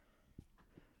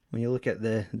when you look at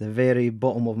the very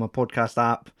bottom of my podcast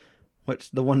app,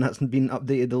 which the one that's been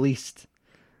updated the least,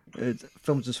 it's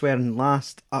Films and Swearing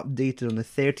last updated on the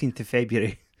 13th of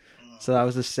February. So that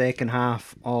was the second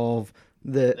half of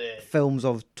the films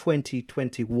of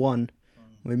 2021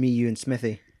 with me, you, and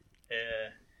Smithy. Yeah.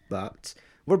 But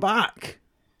we're back.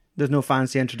 There's no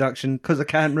fancy introduction because I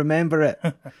can't remember it.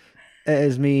 It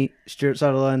is me, Stuart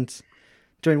Sutherland,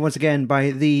 joined once again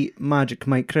by the Magic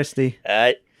Mike Christie.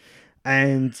 Aye.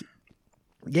 And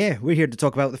yeah, we're here to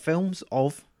talk about the films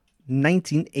of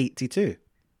 1982.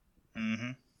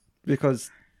 Mm-hmm. Because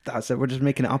that's it, we're just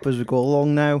making it up as we go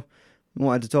along now. We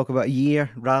wanted to talk about a year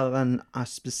rather than a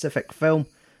specific film.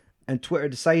 And Twitter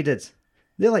decided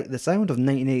they like the sound of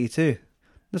 1982.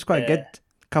 There's quite a good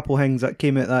couple things that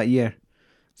came out that year.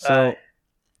 So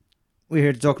we're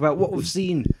here to talk about what we've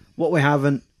seen, what we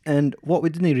haven't, and what we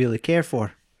didn't really care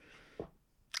for.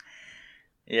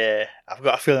 Yeah, I've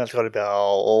got a feeling there's got to be a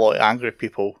lot of angry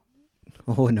people.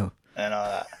 Oh no. And all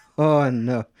that. Oh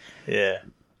no. Yeah.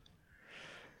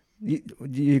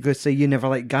 You could say you never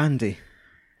liked Gandhi.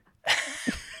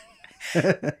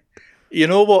 You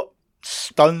know what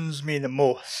stuns me the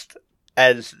most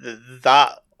is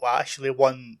that actually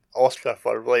won Oscar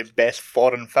for like best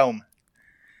foreign film.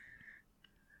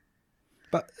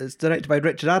 But it's directed by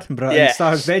Richard Attenborough and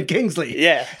stars Ben Kingsley.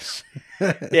 Yes.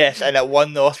 Yes, and it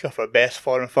won the Oscar for best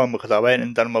foreign film because I went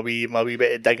and done my wee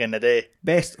bit of digging today.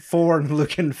 Best foreign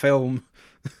looking film.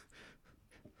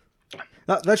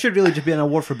 That should really just be an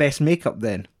award for best makeup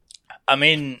then. I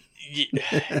mean,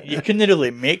 you couldn't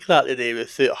really make that today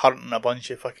without hurting a bunch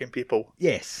of fucking people.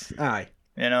 Yes, aye.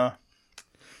 You know?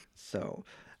 So,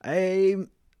 yeah,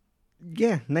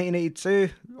 1982.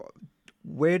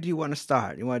 Where do you want to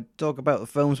start? You want to talk about the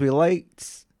films we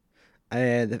liked?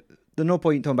 There's no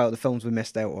point talking about the films we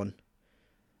missed out on.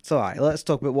 So, let's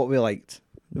talk about what we liked.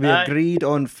 We agreed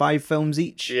on 5 films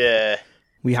each. Yeah.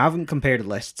 We haven't compared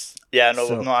lists. Yeah, no,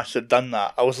 we've not actually done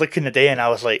that. I was looking today and I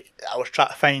was trying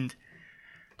to find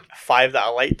 5 that I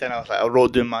liked, and I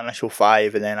wrote down my initial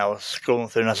 5, and then I was scrolling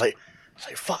through and I was like,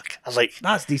 fuck. I was like,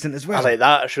 that's decent as well. I was like,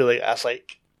 that's really,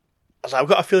 I've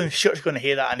got a feeling Stuart's going to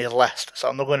hear that on his list, so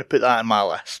I'm not going to put that on my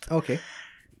list. Okay.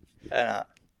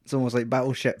 It's almost like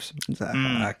battleships.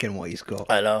 I reckon what he's got.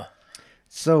 I know.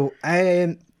 So,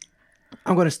 I'm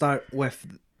going to start with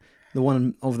the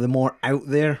one of the more out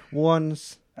there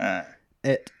ones.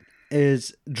 It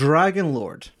is Dragon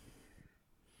Lord.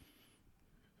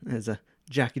 It's a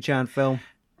Jackie Chan film.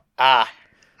 I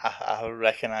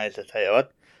recognise the title.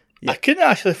 I couldn't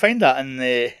actually find that in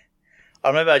the...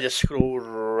 Or maybe I just scrolled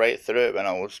right through it when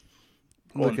I was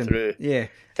going through. Yeah.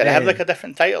 Did it have like a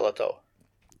different title at all?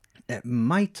 It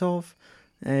might have.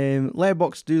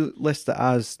 Letterboxd do list it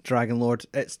as Dragon Lord.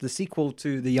 It's the sequel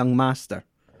to The Young Master.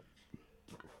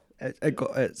 It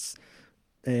got its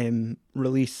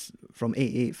release from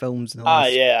 88 Films.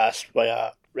 Yeah, that's why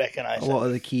I recognise it. A lot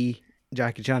of the key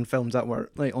Jackie Chan films that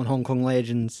were like on Hong Kong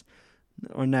Legends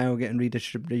are now getting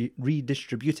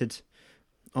redistributed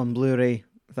on Blu-ray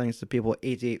thanks to people at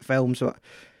 88 Films. So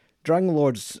Dragon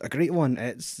Lord's a great one.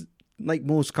 It's like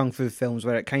most kung fu films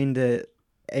where it kind of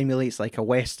emulates like a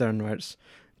western where it's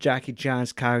Jackie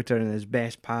Chan's character and his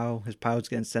best pal. His pal's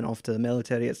getting sent off to the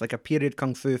military. It's like a period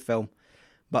kung fu film,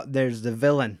 but there's the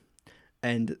villain,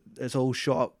 and it's all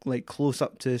shot up like close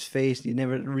up to his face. You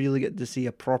never really get to see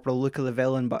a proper look of the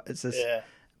villain, but it's this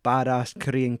badass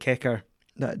Korean kicker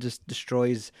that just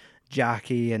destroys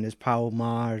Jackie and his pal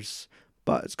Mars.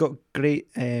 But it's got great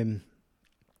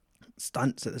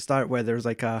stunts at the start where there's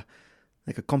like a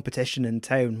competition in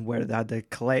town where they had to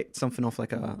collect something off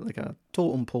like a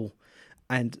totem pole,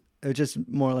 and it was just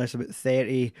more or less about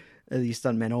 30 of these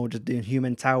stuntmen all just doing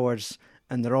human towers,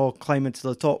 and they're all climbing to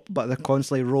the top, but they're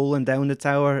constantly rolling down the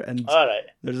tower. And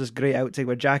there's this great outtake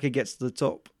where Jackie gets to the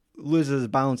top, loses his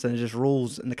balance, and it just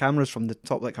rolls, and the camera's from the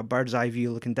top like a bird's eye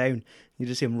view looking down. You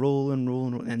just see him rolling,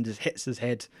 and just hits his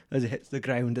head as he hits the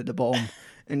ground at the bottom.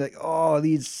 And you're like, oh,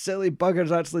 these silly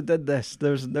buggers actually did this.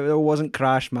 There wasn't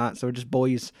crash mats, they were just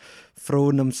boys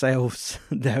throwing themselves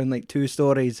down like 2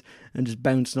 stories and just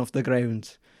bouncing off the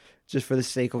ground just for the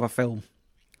sake of a film.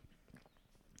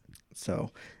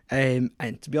 So, and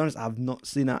to be honest, I've not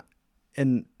seen it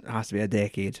in, it has to be a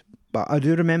decade, but I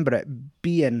do remember it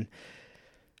being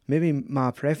maybe my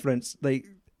preference. Like,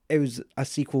 it was a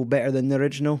sequel better than the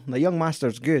original. The Young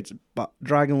Master's good, but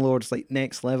Dragon Lord's like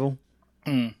next level.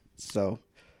 So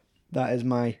that is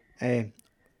my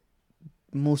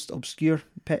most obscure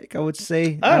pick, I would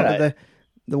say, out of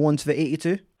the ones for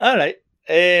 82. Alright.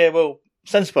 Well,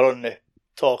 since we're on the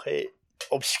talk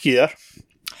obscure,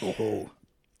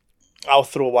 I'll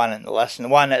throw one in the list,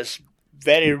 and one that's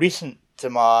very recent to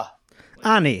my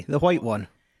Annie, the white one.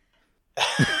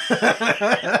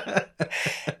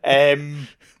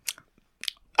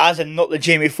 as in not the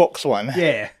Jamie Foxx one.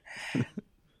 Yeah.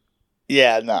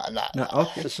 Yeah, nah. No,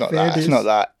 okay, It's not fair that. It's dues. not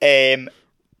that.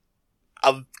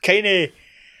 I've kind of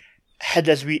had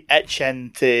this wee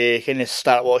itching to kind of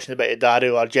start watching a bit of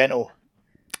Dario Argento,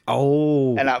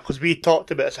 Oh. and because we talked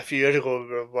about this a few years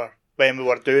ago when we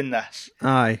were doing this.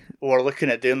 Aye. We were looking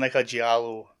at doing like a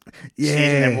Giallo Yeah.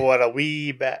 season, and we were a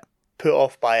wee bit put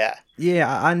off by it.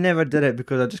 Yeah, I never did it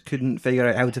because I just couldn't figure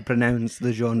out how to pronounce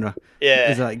the genre.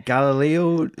 Yeah. Is it like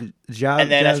Galileo? And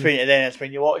then it's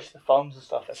when you watch the films and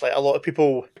stuff, it's like a lot of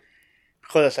people,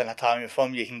 because it's an Italian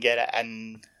film, you can get it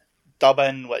in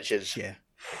dubbing, which is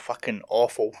fucking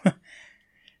awful.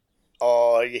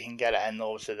 Or you can get it in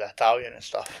obviously the Italian and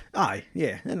stuff. Aye,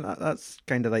 yeah, and that's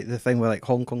kind of like the thing with like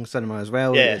Hong Kong cinema as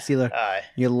well. Yeah, It's either aye.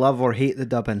 you love or hate the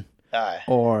dubbing, Aye.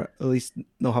 or at least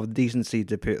they'll have the decency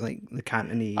to put like the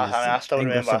Cantonese. I still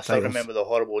English remember subtitles. the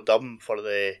horrible dubbing for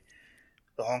the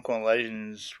Hong Kong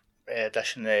Legends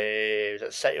edition. Was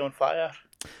it City on Fire?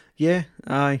 Yeah,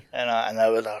 aye. And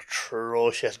that was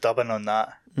atrocious dubbing on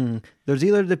that. There's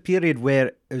either the period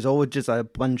where it was always just a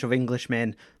bunch of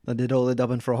Englishmen that did all the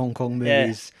dubbing for Hong Kong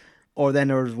movies, or then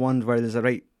there was one where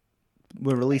there's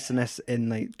we're releasing this in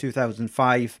like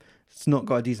 2005. It's not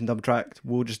got a decent dub track.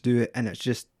 We'll just do it, and it's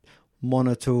just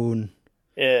monotone.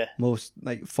 Yeah. Most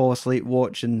like fall asleep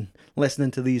watching,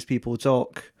 listening to these people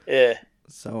talk. Yeah.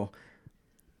 So.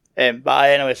 But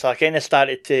anyway, so I kind of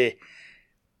started to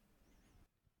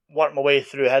work my way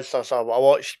through his stuff. So I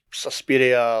watched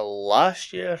Suspiria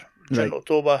last year, in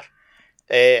October,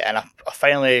 and I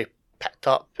finally picked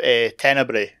up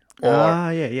Tenebrae,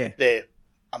 or yeah. the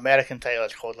American title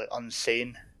is called like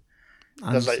Unsane.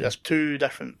 There's two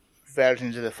different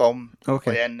versions of the film.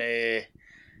 Okay. Like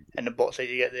in the box set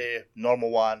you get the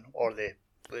normal one or the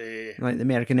like the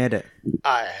American edit.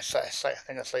 it's like, I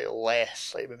think it's like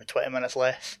less, like maybe 20 minutes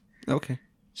less. Okay.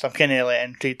 So I'm kind of like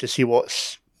intrigued to see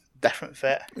what's different for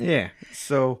it. Yeah.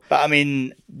 So. But I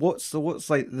mean, what's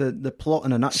like the plot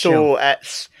in a nutshell? So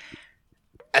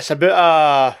it's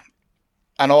about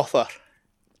an author,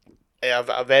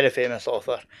 a very famous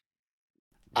author,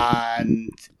 and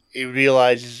he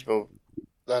realizes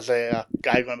there's a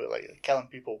guy going about like killing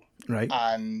people, right?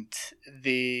 And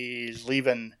he's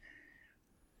leaving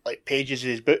like pages of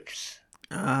his books,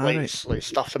 like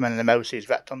stuffs them in the mouths of his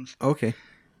victims. Okay.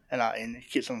 And he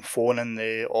keeps on phoning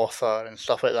the author and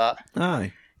stuff like that.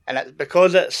 Aye. And it's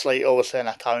because it's like obviously an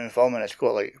Italian film and it's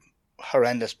got like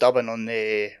horrendous dubbing on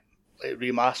the like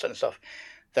remaster and stuff.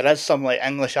 There is some like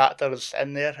English actors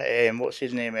in there. What's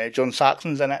his name? John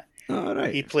Saxon's in it. Oh,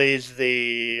 right. He plays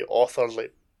the author's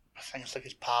like, I think it's like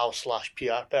his pal /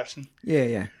 PR person.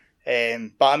 Yeah.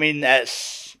 But I mean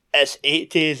it's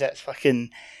 80s.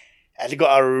 It's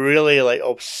got a really like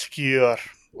obscure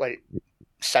like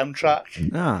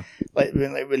soundtrack. Like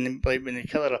when the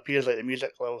killer appears, like the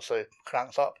music obviously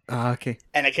cranks up. Okay.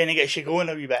 And it kind of gets you going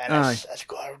a wee bit, and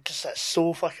it's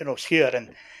so fucking obscure,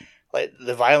 and like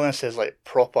the violence is like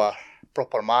proper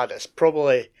mad. It's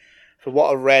probably, for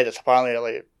what I've read, it's apparently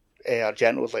like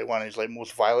Argento's like one of his like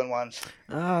most violent ones.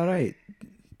 Right.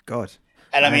 God.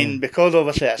 And I mean, because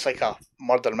obviously it's like a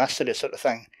murder mystery sort of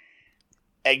thing,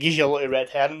 it gives you a lot of red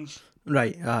herrings.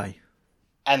 Right. Aye.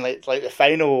 And like the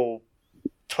final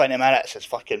 20 minutes is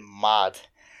fucking mad.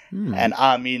 And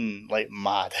I mean like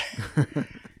mad.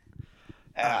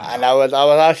 And I was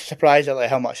actually surprised at like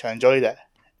how much I enjoyed it,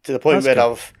 to the point where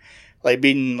I've like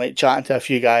been like chatting to a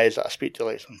few guys that I speak to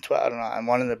like on Twitter and that, and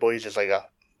one of the boys is like a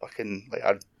fucking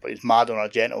like he's mad on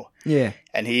Argento. Yeah.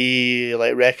 And he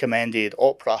like recommended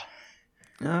Opera.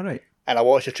 Right. And I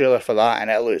watched the trailer for that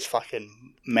and it looks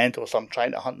fucking mental, so I'm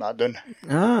trying to hunt that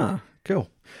down. Cool.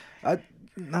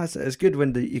 It's good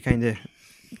when you kind of,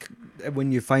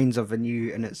 when you find something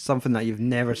new and it's something that you've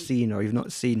never seen or you've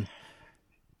not seen.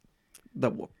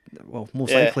 That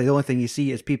most likely the only thing you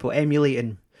see is people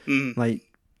emulating, like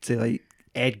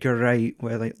Edgar Wright,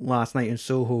 where like Last Night in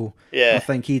Soho. Yeah, I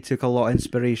think he took a lot of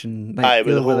inspiration. With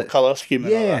the whole colour scheme.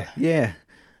 Yeah.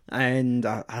 And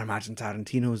I imagine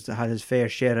Tarantino's had his fair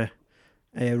share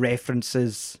of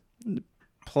references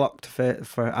plucked for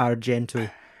Argento.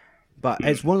 But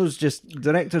it's one of those just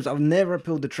directors I've never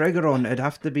pulled the trigger on. It'd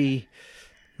have to be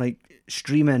like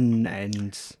streaming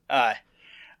and. Aye.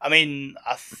 I mean,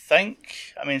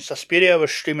 Suspiria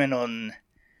was streaming on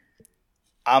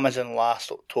Amazon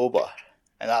last October,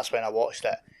 and that's when I watched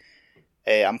it.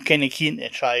 I'm kind of keen to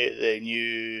try out the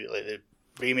new, like the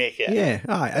remake of it. Yeah,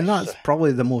 and that's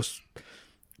probably the most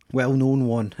well-known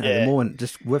one at the moment,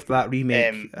 just with that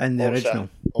remake and the original.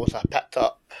 Also, I picked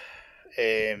up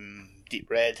Deep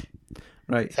Red.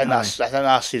 Right. I think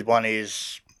that's his one of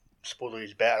his supposedly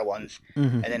his better ones.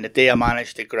 Mm-hmm. And then the day I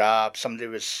managed to grab, somebody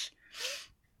was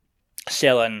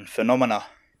selling Phenomena.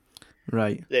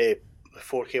 Right. The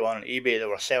 4K one on eBay. They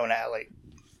were selling it at like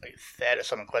 30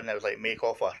 something quid, and it was like make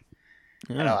offer.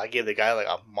 Yeah. And I gave the guy like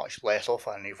a much less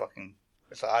offer, and he fucking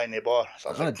it's like in the bar. So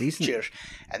I was like, decent. Cheers.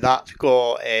 And that's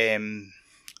got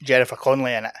Jennifer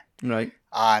Connelly in it. Right.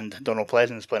 And Donald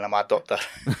Pleasance playing a mad doctor.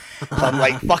 So I'm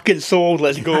like, fucking sold,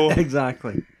 let's go.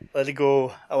 Exactly. Let's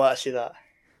go. I want to see that.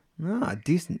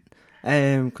 Decent.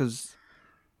 Because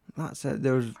that's it.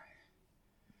 There was...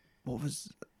 What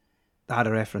was... I had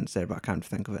a reference there, but I can't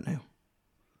think of it now.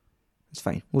 It's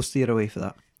fine. We'll steer away for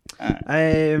that.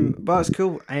 But that's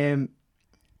cool.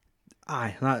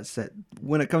 That's it.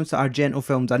 When it comes to Argento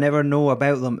films, I never know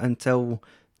about them until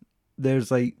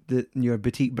there's like your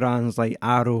boutique brands like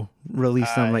Arrow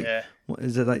release them. Like, what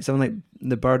is it, like something like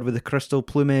The Bird with the Crystal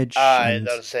Plumage? There's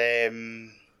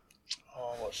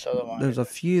what's the other one? There's a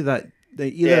few that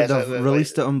they've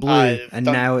released it on Blu and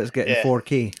now it's getting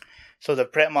 4K. So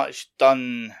they've pretty much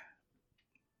done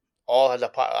all as a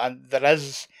part, and there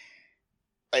is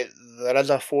a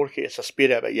 4K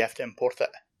Suspiria, but you have to import it.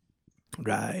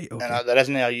 Right. Okay. And there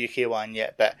isn't a UK one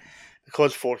yet, but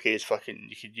because 4K is fucking,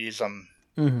 you could use them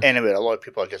anywhere. A lot of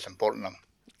people are just importing them.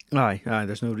 Aye.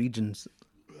 There's no regions.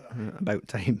 About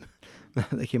time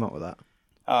they came up with that.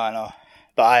 Oh, I know,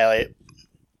 but I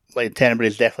like Tenebrae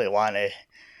is definitely one.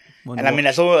 And I mean,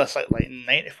 it's only like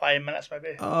 95 minutes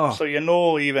maybe. Oh. So you're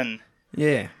no even.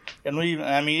 Yeah. You're not even.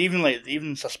 I mean,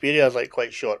 even Suspiria is like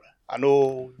quite short. I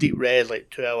know Deep Red is like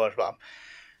 2 hours, but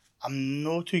I'm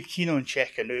not too keen on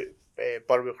checking out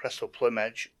Bird with Crystal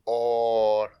Plumage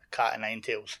or Cat of Nine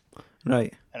Tails.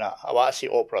 Right. And I want to see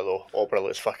Opera though. Opera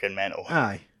looks fucking mental.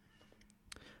 Aye.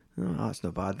 Oh, that's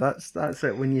not bad. That's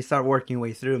it. When you start working your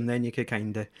way through them, then you could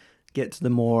kind of get to the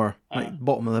more like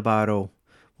bottom of the barrel,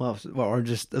 well, or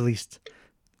just at least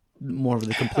more of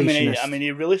the completionist. I mean,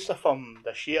 he released a film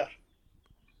this year.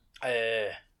 I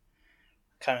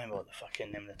can't remember what the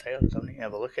fucking name of the title is. I need to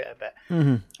have a look at it a bit.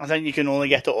 Mm-hmm. I think you can only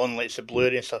get it on like the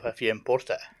Blu-ray and stuff if you import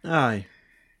it. Aye.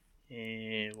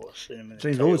 What's the name of the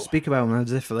They title? always speak about him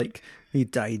as if like he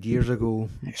died years ago.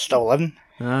 He's still living.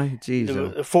 Aye,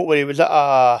 jeez. The folk where he was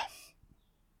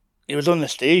he was on the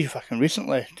stage fucking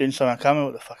recently doing something. I can't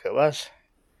remember what the fuck it was.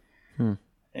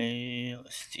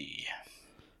 Let's see.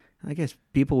 I guess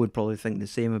people would probably think the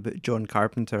same about John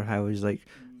Carpenter, how he's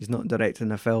not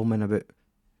directing a film in about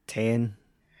 10,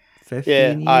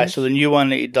 15 years. So the new one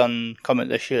that he done coming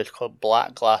this year is called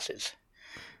Black Glasses.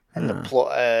 And the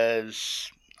plot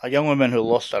is a young woman who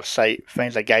lost her sight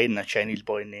finds a guide and a Chinese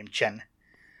boy named Chin.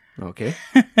 Okay.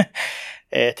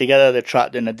 Together they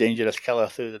track down a dangerous killer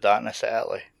through the darkness of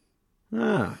Italy.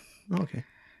 Okay.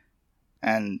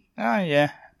 And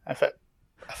if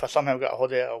I somehow get a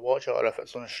hold of it, I'll watch it, or if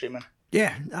it's on streaming.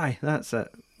 Yeah, aye, that's it.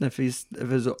 If his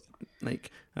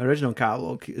like original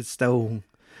catalogue is still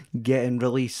getting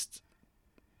released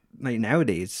like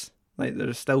nowadays, like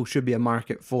there still should be a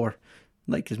market for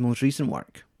like his most recent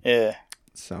work. Yeah.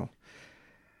 So,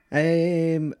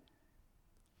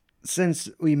 since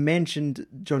we mentioned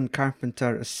John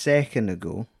Carpenter a second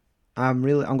ago, I'm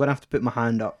gonna have to put my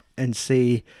hand up and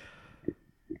say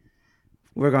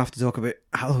we're gonna have to talk about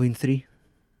Halloween 3,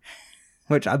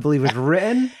 which I believe was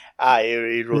written.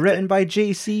 He wrote written by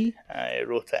JC. He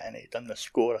wrote it and he done the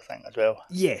score, I think, as well.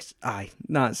 Yes,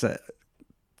 that's it.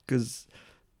 Because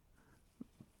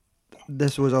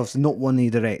this was obviously not one he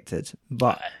directed,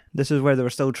 but this is where they were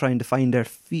still trying to find their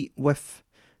feet with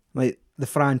like the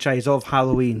franchise of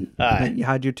Halloween. Like, you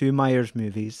had your two Myers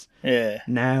movies. Yeah.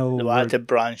 Now they wanted to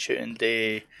branch out and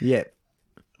they... Yeah.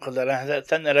 Because I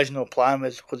think the original plan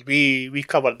was... Because we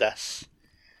covered this.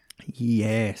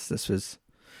 Yes, this was...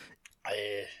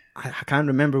 I can't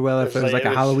remember whether if it was like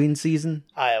a Halloween season.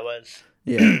 It was.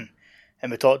 Yeah.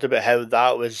 And we talked about how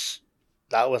that was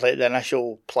like the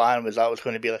initial plan was that was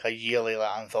going to be like a yearly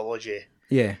like anthology.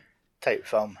 Yeah. Type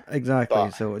film.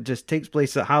 Exactly. So it just takes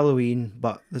place at Halloween,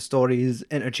 but the story is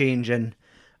interchanging,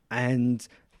 and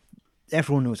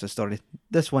everyone knows the story.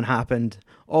 This one happened.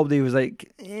 Albany was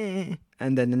like, and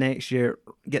then the next year,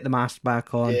 get the mask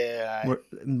back on. Yeah.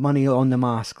 Money on the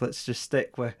mask. Let's just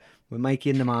stick with Mikey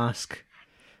in the mask.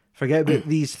 Forget about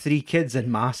these three kids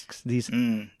in masks, these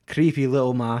creepy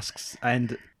little masks,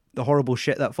 and the horrible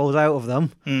shit that falls out of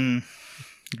them.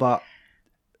 But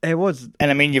it was...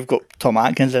 And I mean, you've got Tom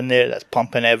Atkins in there that's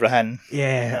pumping everything.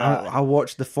 Yeah, I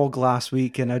watched The Fog last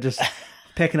week, and I just...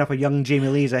 picking up a young Jamie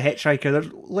Lee as a hitchhiker.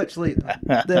 There's literally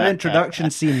the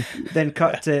introduction scene, then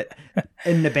cut to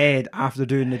in the bed after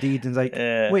doing the deed, and it's like,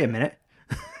 wait a minute.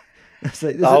 It's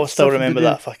like, I still remember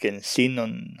that fucking scene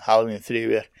on Halloween 3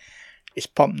 where he's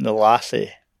pumping the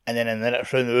lassie, and then in the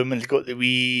next room the woman's got the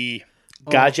wee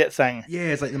gadget thing. Yeah,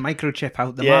 it's like the microchip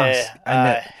out the mask,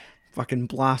 and it fucking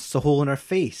blasts a hole in her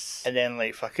face. And then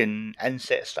like fucking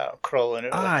insects start crawling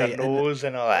out of like, her nose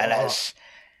and all that, and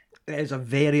it's a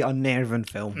very unnerving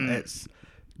film. It's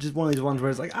just one of these ones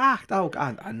where it's like, I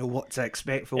know what to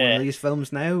expect for one of these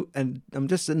films now, and I'm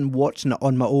just sitting watching it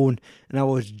on my own, and I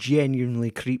was genuinely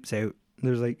creeped out.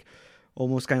 There's like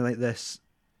almost kind of like this,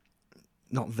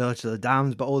 not Village of the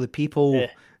Damned, but all the people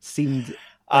seemed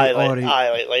like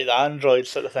the android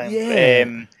sort of thing.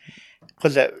 Yeah,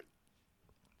 because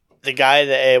the guy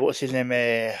that what's his name?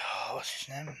 The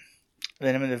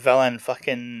name of the villain,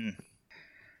 fucking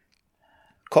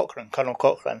Colonel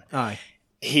Cochran. Aye.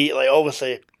 He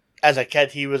obviously as a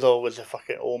kid he was always a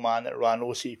fucking old man that ran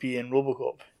OCP and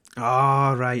RoboCop.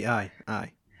 Oh right,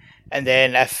 aye. And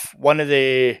then if one of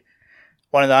the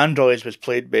androids was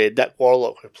played by Dick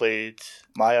Warlock, who played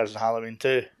Myers in Halloween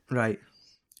 2. Right.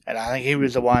 And I think he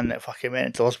was the one that fucking went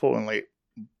into hospital and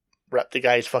ripped the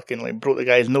guy's fucking broke the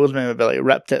guy's nose, maybe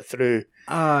ripped it through.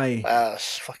 Aye.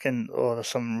 It's fucking there's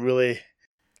some really.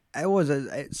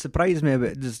 It surprised me a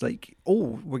bit, just like,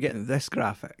 we're getting this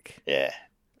graphic. Yeah.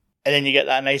 And then you get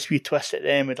that nice wee twist at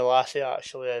the end with the lassie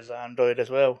actually as an android as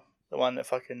well. The one that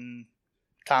fucking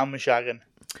Tam was shagging.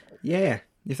 Yeah.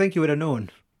 You think you would have known?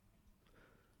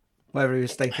 Whatever he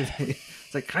was thinking.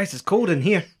 It's like, Christ, it's cold in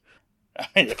here. I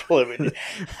mean, they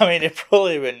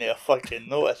probably wouldn't have fucking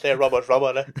noticed. Their rubber's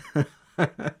rubber.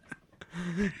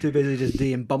 Too busy just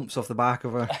doing bumps off the back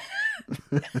of her.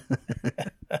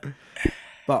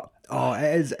 But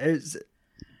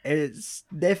it's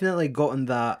definitely gotten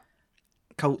that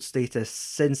cult status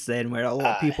since then, where a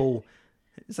lot of people,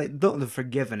 it's like, not they've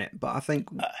forgiven it, but I think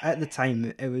at the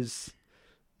time it was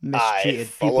mistreated.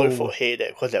 A lot of people hated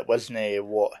it because it wasn't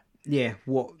what they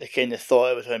kind of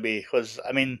thought it was going to be. Because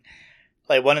I mean,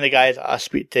 like one of the guys I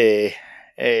speak to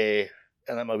in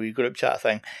my wee group chat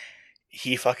thing,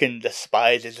 he fucking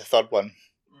despises the third one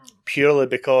purely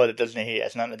because it doesn't hate.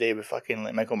 It's nothing to do with fucking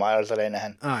like Michael Myers or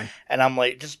anything. Aye. And I'm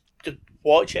like, just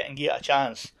watch it and give it a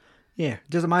chance. Yeah,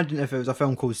 just imagine if it was a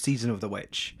film called Season of the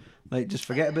Witch. Like, just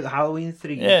forget about the Halloween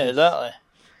 3. Yeah, exactly.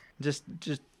 Just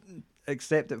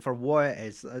accept it for what it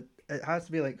is. It has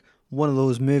to be like one of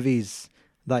those movies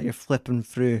that you're flipping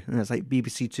through and it's like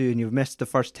BBC Two and you've missed the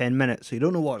first 10 minutes, so you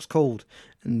don't know what it's called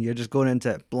and you're just going into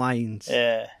it blind.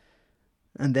 Yeah.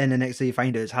 And then the next day you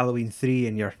find out it's Halloween 3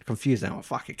 and you're confused and,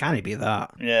 fuck, it can't be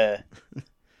that. Yeah.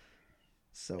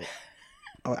 So,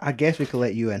 I guess we could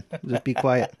let you in. Just be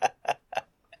quiet.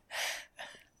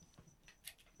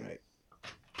 Right.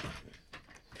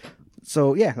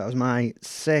 So, yeah, that was my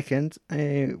second.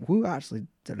 Who actually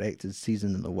directed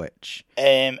Season of the Witch?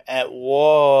 It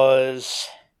was...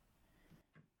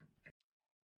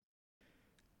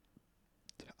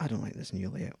 I don't like this new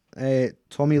layout.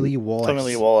 Tommy Lee Wallace. Tommy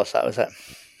Lee Wallace, that was it.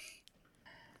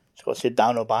 It's got to say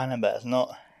Dan O'Bannon, but it's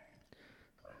not.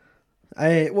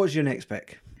 What's your next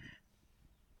pick?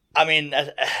 I mean, as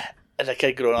a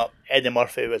kid growing up, Eddie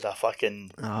Murphy was a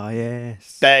fucking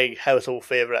big household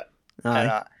favourite.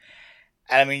 Aye.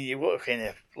 And I mean, you've got to kind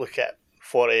of look at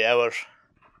 40 Hours.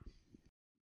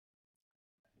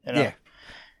 You know?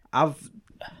 Yeah.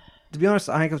 To be honest,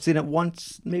 I think I've seen it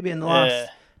once, maybe in the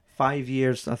last 5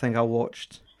 years. I think I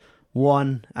watched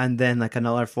one and then like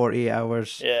another 48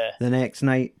 Hours the next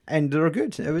night, and they were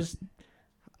good. It was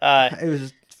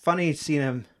funny seeing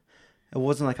him. It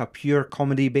wasn't like a pure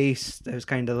comedy based. It was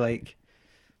kind of like,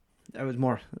 it was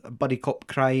more a buddy cop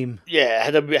crime. Yeah,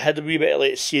 it had a wee bit of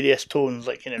like serious tones,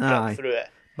 like kind of dripped through it.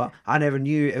 But I never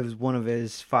knew it was one of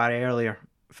his far earlier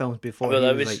films before.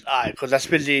 Well, because this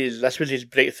was his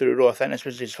breakthrough role. I think this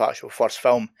was his actual first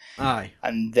film. Aye.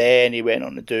 And then he went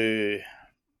on to do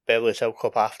Beverly Hills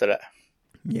Cop after it.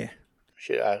 Yeah.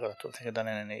 I don't think I'd done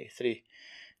it in '83.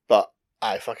 But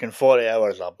fucking 40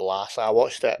 Hours a blast. I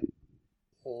watched it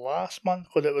last month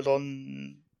because it was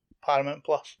on Paramount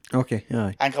Plus. Okay,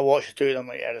 aye. I think I watched two of them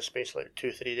like in a space like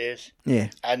 2-3 days. Yeah.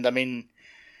 And I mean,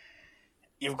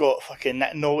 you've got fucking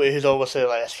Nick Nolte, who's obviously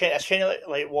like, it's kind of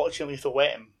like watching Lethal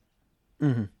Weapon.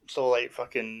 Mm-hmm. So like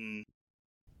fucking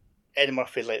Eddie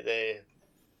Murphy's like the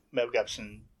Mel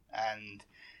Gibson and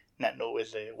Nick Nolte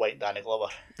is the white Danny Glover.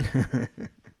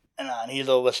 and he's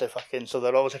obviously fucking, so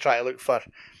they're obviously trying to look for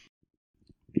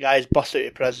the guy's bust out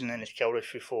of prison and he's killed a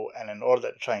few folk, and in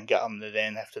order to try and get him, they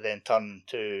then have to then turn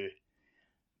to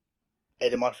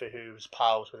Eddie Murphy, who's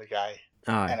pals with the guy.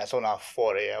 Aye. And it's on a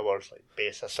 40 hours like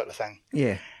basis sort of thing.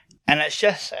 Yeah. And it's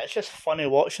just funny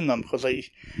watching them because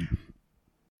like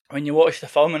when you watch the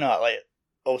film and that, like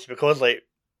obviously because like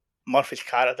Murphy's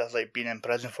character's like been in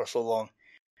prison for so long.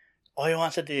 All he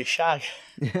wants to do is shag.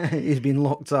 He's been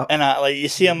locked up. And like you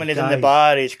see him when he's in the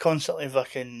bar, he's constantly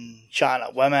fucking chatting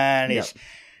at women. He's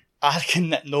asking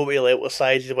that nobody will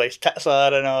outside his wife's tits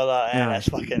are and all that. And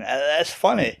it's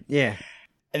funny. Yeah.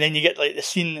 And then you get like the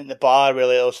scene in the bar where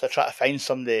they're trying to find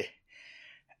somebody,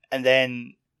 and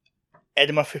then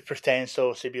Eddie Murphy pretends to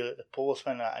also be like the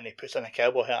policeman, and he puts on a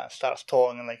cowboy hat and starts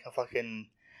talking in like a fucking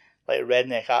like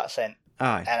redneck accent.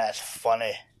 Aye. And it's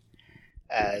funny.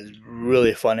 It's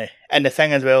really funny. And the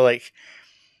thing as well, like,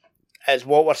 it's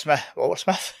Walter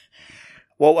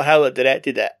Howlett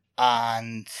directed it,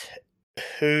 and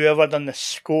whoever done the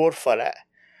score for it,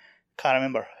 can't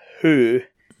remember who.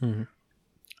 Mm-hmm.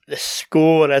 The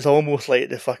score is almost like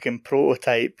the fucking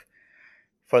prototype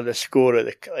for the score of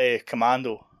the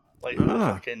Commando. Like the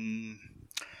fucking,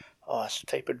 it's the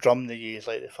type of drum they use,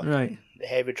 like the fucking the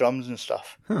heavy drums and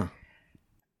stuff. Huh.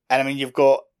 And I mean, you've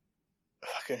got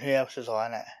fucking, who else is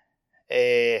on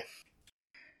it?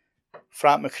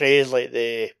 Frank McRae's like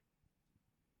the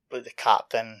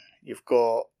captain. You've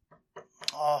got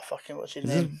what's his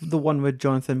name? This the one with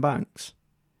Jonathan Banks?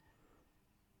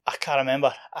 I can't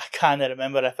remember. I can't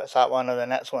remember if it's that one or the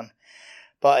next one.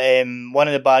 But one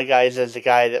of the bad guys is the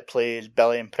guy that plays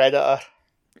Billy in Predator.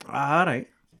 Alright.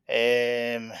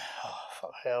 Who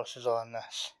else is on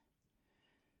this?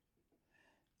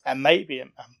 It might be.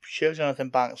 I'm sure Jonathan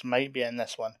Banks might be in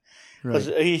this one. Because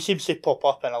he seems to pop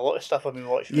up in a lot of stuff I've been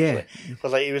watching recently.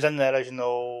 Because like he was in the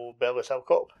original Beverly Hills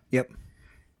Cop. Yep.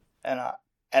 And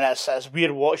it's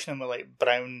weird watching him with like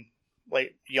brown,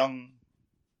 like young,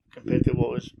 compared to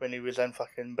what was when he was in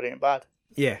fucking Breaking Bad.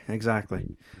 Yeah, exactly.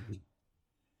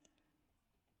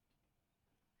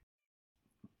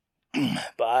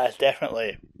 But it's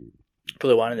definitely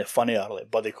probably one of the funnier like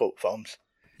buddy cop films.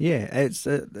 Yeah, it's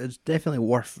definitely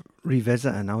worth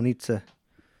revisiting. I'll need to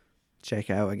check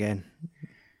it out again.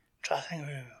 Try to think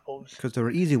what was, because they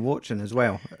were easy watching as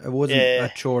well. It wasn't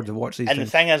a chore to watch these. And the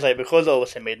thing is, like, because they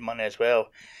obviously made money as well.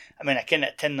 I mean, I kind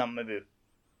of tin them maybe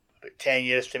about 10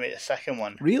 years to make the second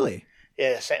one. Really?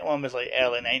 Yeah, the second one was like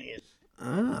early 90s.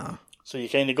 Ah. So you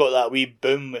kind of got that wee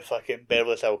boom with fucking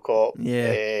Beverly Hills Cop.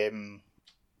 Yeah.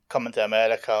 Coming to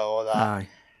America, all that. Aye.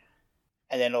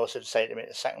 And then also decided to make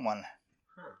the second one.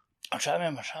 I'm trying to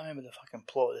remember the fucking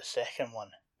plot of the second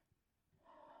one.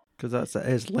 Because it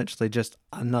is literally just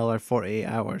another 48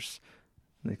 hours.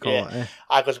 They call it.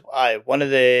 Because one of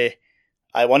the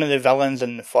villains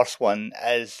in the first one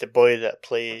is the boy that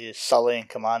plays Sully in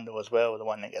Commando as well, the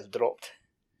one that gets dropped.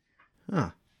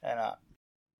 Ah. And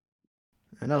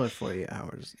another 48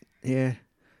 hours. Yeah.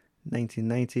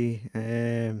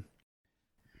 1990.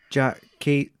 Jack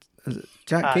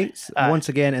Cates once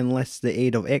again enlists the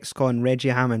aid of ex-con Reggie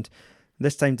Hammond,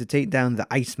 this time to take down the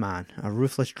Iceman, a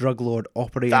ruthless drug lord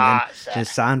operating in the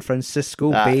San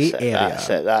Francisco Bay Area.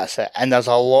 That's it. And there's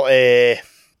a lot of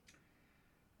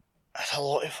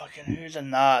fucking, who's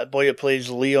in that? The boy that plays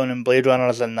Leon in Blade Runner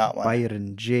is in that one.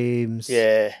 Byron James.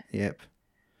 Yeah. Yep.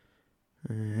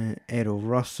 Errol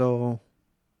Russell.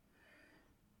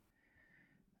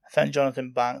 I think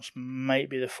Jonathan Banks might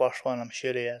be the first one. I'm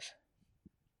sure he is,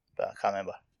 but I can't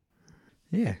remember.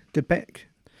 Yeah, good pick.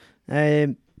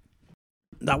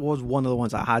 That was one of the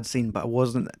ones I had seen, but it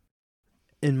wasn't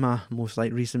in my most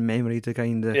recent memory to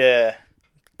kind of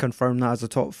confirm that as a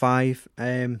top 5.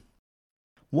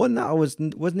 One that I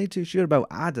wasn't too sure about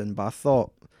adding, but I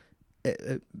thought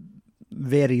it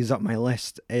varies up my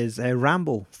list is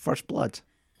Rambo: First Blood.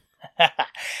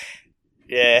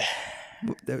 Yeah.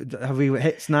 Have we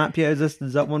hit Snap yet?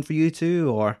 Is that one for you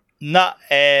too, or? Nah,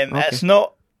 it's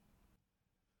not.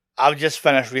 I've just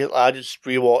finished. I just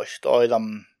rewatched all of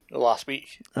them last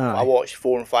week. I watched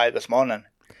 4 and 5 this morning.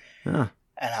 And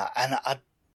I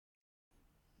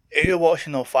after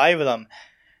watching all 5 of them,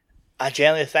 I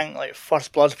generally think like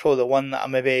First Blood's probably the one that I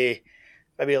maybe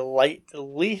liked the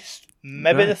least.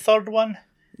 Maybe the third one.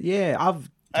 Yeah, to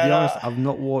be honest, I've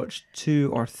not watched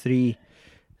 2 or 3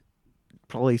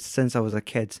 probably since I was a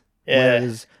kid. Yeah.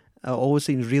 Whereas it always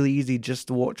seems really easy just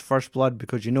to watch First Blood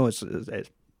because you know it's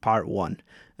part 1,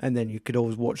 and then you could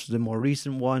always watch the more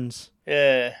recent ones.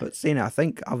 Yeah. But saying it, I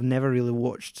think I've never really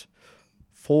watched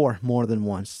 4 more than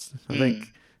once. I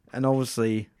think, and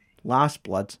obviously Last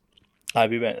Blood.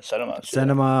 We went to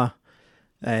cinema,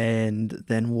 and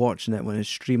then watching it when it's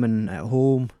streaming at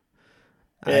home.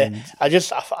 Yeah, and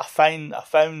I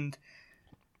found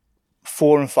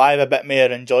 4 and 5 a bit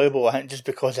more enjoyable. I think just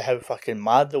because of how fucking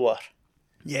mad they were.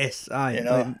 Yes,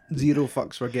 aye. Zero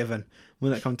fucks were given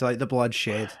when it come to the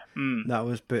bloodshed that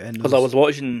was put in. Because when I was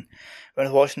watching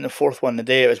the 4th one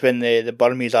today, it was when the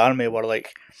Burmese army were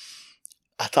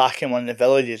attacking one of the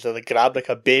villages, or they grabbed like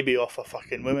a baby off a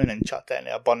fucking woman and chucked it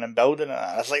into a burning building,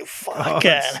 and it's like,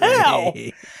 fucking hell!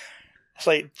 It's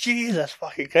like, Jesus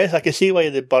fucking Christ, I can see why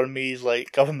the Burmese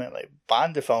like government like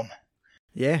banned the film.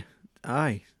 Yeah,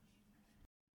 aye.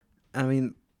 I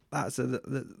mean, that's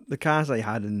the cast I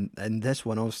had in this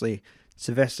one, obviously,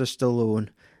 Sylvester Stallone,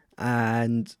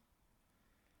 and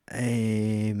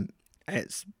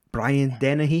it's Brian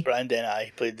Dennehy. Brian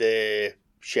Dennehy played the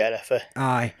sheriff.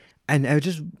 Aye, and it was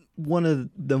just one of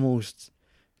the most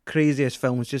craziest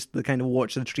films. Just the kind of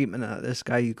watch the treatment that this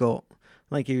guy got.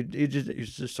 Like he was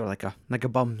just sort of like a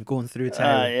bum going through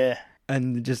town. Yeah.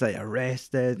 And just like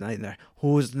arrested, like they're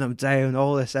hosing him down,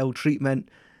 all this ill treatment,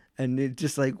 and it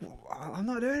just like, I'm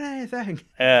not doing anything.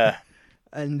 Yeah.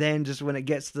 And then just when it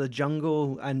gets to the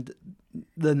jungle and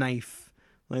the knife,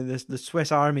 like the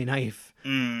Swiss Army knife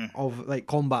of like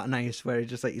combat knives, where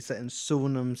just like he's sitting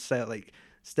sewing himself, like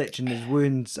stitching his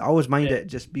wounds. I always mind it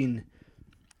just being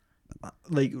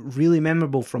like really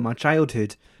memorable from my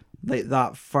childhood, like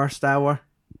that first hour.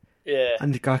 Yeah.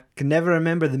 And I can never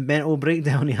remember the mental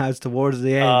breakdown he has towards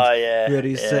the end. Oh, yeah. Where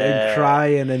he's sitting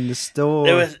crying in the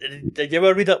store. Did you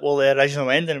ever read up what the original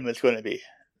ending was going to be?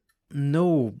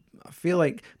 No. I feel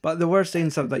like... But they were saying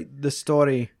something like the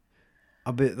story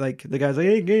about like the guy's like,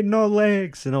 he ain't got no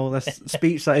legs and all this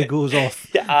speech that he goes off.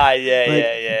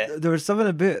 Yeah. There was something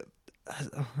about...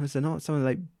 Was it not something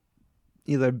like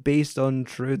either based on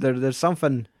true... There's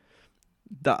something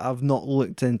that I've not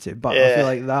looked into, but I feel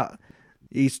like that...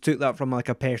 He's took that from like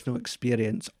a personal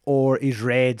experience, or he's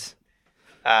read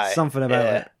something about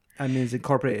it and he's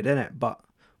incorporated in it. But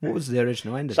what was the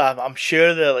original ending? So I'm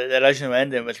sure the original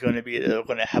ending was going to be they were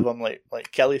going to have him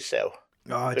like kill himself.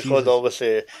 Oh, because Jesus.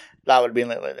 Obviously that would have been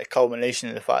like the culmination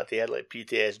of the fact he had like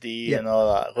PTSD and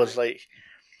all that. Because like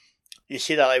you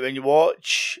see that like when you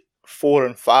watch 4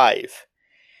 and 5,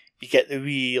 you get the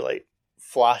wee like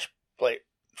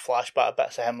flashback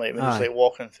bits of him like when he's like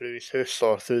walking through his house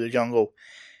or through the jungle,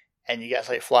 and you get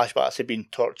like flashbacks of being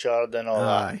tortured and all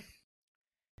that.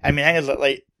 I mean, I think it's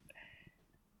like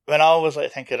when I always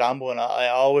like think of Rambo and I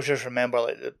always just remember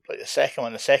like the second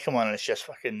one. The second one is just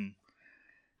fucking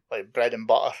like bread and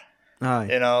butter.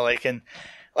 You know, like and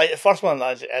like the first one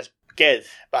is good,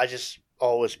 but I just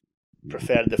always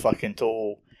preferred the fucking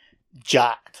total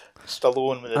jacked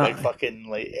Stallone with the big fucking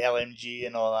like LMG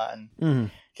and all that,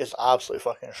 and just absolutely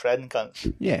fucking shredding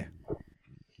cunts. Yeah.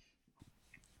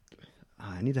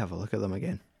 I need to have a look at them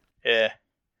again. Yeah.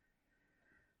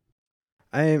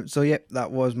 So yep,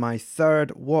 that was my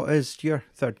third. What is your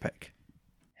third pick?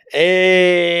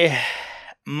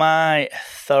 My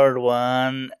third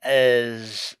one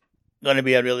is going to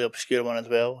be a really obscure one as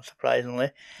well,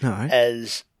 surprisingly. Alright.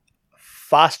 Is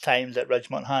Fast Times at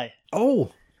Ridgemont High.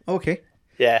 Oh, okay.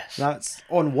 Yes. That's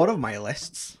on one of my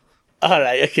lists.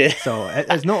 Alright, okay. So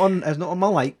it's not on my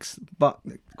likes, but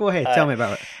go ahead, tell me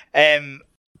about it.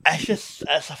 It's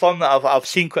a film that I've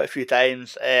seen quite a few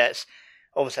times. It's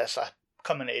obviously it's a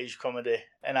coming of age comedy,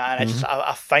 and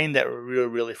I find it really,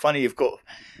 really funny. You've got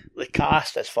the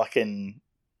cast is fucking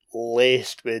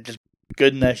laced with just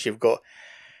goodness. You've got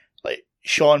like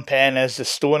Sean Penn as the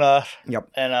stoner,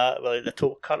 and with the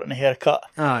total cut and the haircut.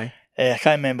 Aye. I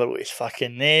can't remember what his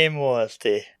fucking name was.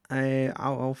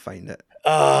 I'll find it.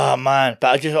 Oh man,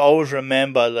 but I just always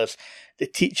remember there's the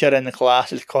teacher in the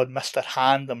class is called Mr.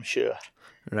 Hand, I'm sure.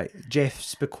 Right, Jeff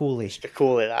Spicoli.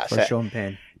 Spicoli, that's for it. Sean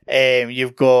Penn.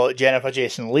 You've got Jennifer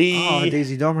Jason Leigh. Oh,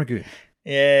 Daisy Domergue.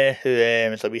 Yeah, who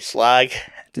is a wee slag.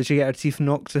 Did she get her teeth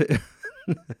knocked out?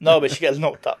 No, but she gets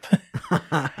knocked up.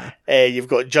 You've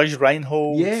got Judge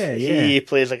Reinhold. Yeah. He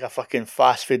plays like a fucking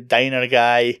fast food diner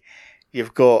guy.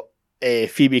 You've got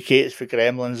Phoebe Cates for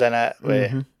Gremlins in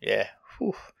it. Yeah.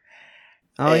 Whew.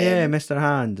 Oh yeah, Mr.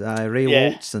 Hand, Ray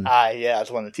Walston. That's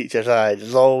one of the teachers.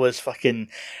 There's always fucking.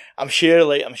 I'm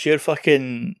sure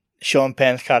fucking Sean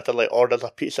Penn's character like orders a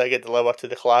pizza to get delivered to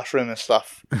the classroom and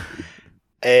stuff. I'm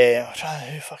trying to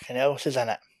think who fucking else is in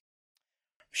it.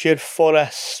 I'm sure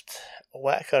Forrest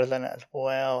Whitaker's in it as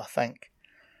well, I think.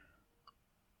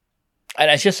 And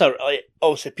it's just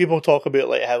obviously people talk about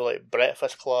like how like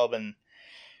Breakfast Club and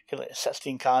like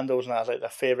 16 Candles and that's like their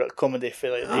favourite comedy for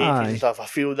like the 80s and stuff. I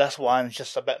feel this one's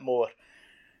just a bit more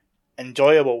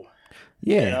enjoyable.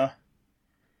 Yeah. You know?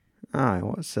 Aye,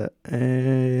 what's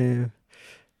it?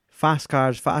 Fast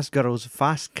cars, fast girls,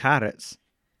 fast carrots. ...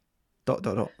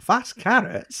 Fast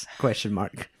carrots? Question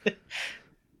mark.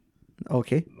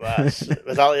 Okay. Was that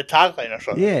like the tagline or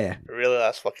something? Yeah. Really,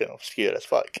 that's fucking obscure as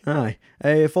fuck. Aye.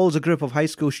 It follows a group of high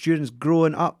school students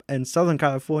growing up in Southern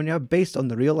California based on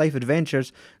the real-life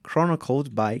adventures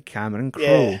chronicled by Cameron Crowe.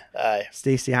 Yeah, aye.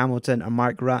 Stacey Hamilton and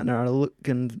Mark Ratner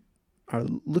are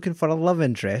looking for a love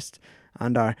interest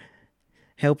and are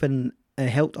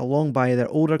helped along by their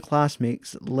older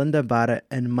classmates Linda Barrett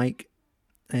and Mike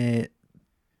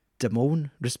Damone,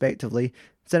 respectively.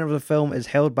 The centre of the film is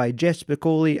held by Jeff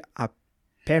Spicoli, a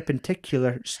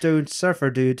perpendicular stone surfer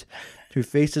dude who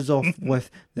faces off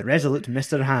with the resolute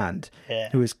Mr. Hand,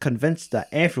 who is convinced that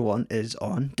everyone is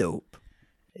on dope.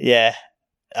 Yeah.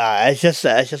 It's just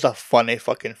a funny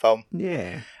fucking film.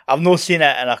 Yeah. I've not seen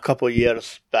it in a couple of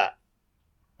years, but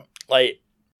like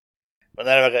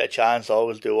whenever I get a chance I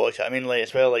always do watch it. I mean, like,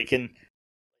 as well, like, in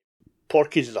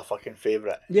Porky's is a fucking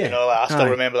favourite. Yeah. You know, like, I still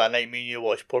remember that night me and you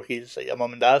watched Porky's at your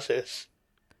mum and dad's house.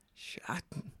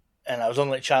 And I was on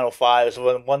like Channel 5,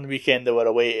 so one weekend they were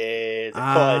away to the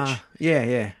cottage.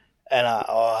 Yeah. And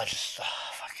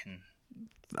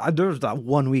there was that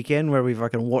one weekend where we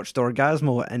fucking watched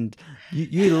Orgasmo, and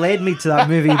you led me to that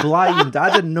movie blind.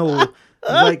 I didn't know.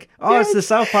 I was like, it's the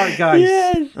South Park guys.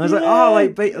 Yes, I was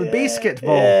like,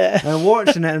 basketball. Yeah. And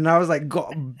watching it, and I was like,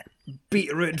 got a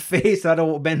beetroot face. I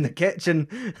don't been in the kitchen,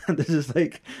 and they just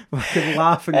like fucking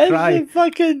laugh and cry.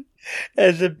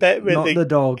 It's the bit where the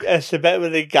dog. It's the bit where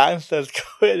the gangsters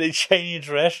go to the Chinese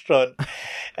restaurant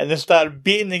and they start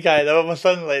beating the guy. Then all of a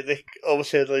sudden, like, they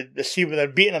see when they're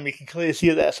beating him, you can clearly see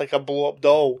that it's like a blow up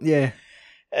doll. Yeah.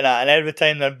 And every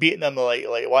time they're beating him, they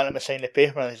like want him to sign the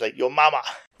paper, and he's like, "Yo, mama."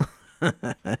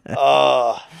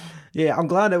 Oh. Yeah, I'm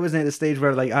glad it wasn't at the stage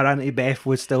where like our Auntie Beth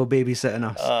was still babysitting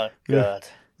us. Oh God.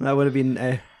 That would have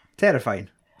been terrifying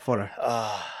for her.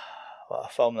 What a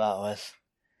film that was.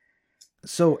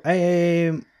 So,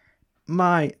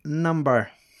 my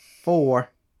number 4.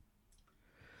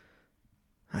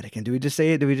 I reckon, do we just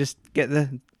say it? Do we just get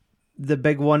the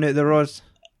big one out the Roz?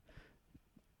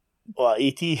 What,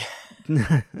 E.T.?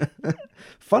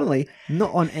 Funnily,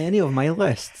 not on any of my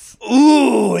lists.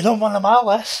 Ooh, it's on one of my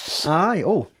lists. Aye,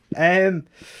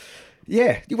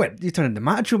 yeah, you turned into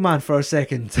Macho Man for a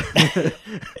second.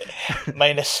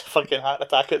 Minus fucking heart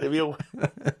attack at the wheel.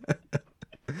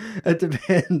 It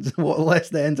depends what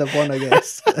list it ends up on, I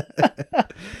guess.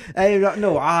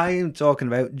 No, I'm talking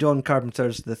about John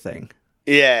Carpenter's The Thing.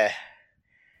 Yeah.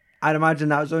 I'd imagine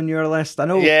that was on your list. I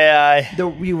know. Yeah.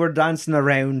 We were dancing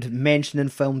around mentioning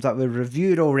films that were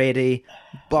reviewed already,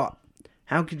 but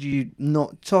how could you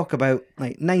not talk about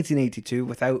like 1982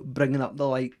 without bringing up the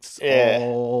likes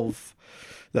of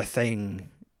The Thing,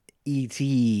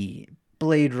 E.T.,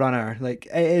 Blade Runner? Like,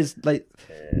 it is like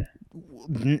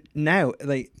now,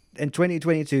 like in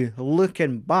 2022,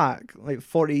 looking back like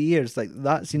 40 years, like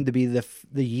that seemed to be the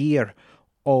year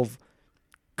of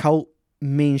cult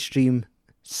mainstream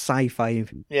sci-fi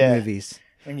movies.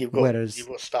 I mean, you've got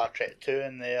Star Trek 2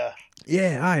 in there.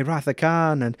 Yeah, Wrath of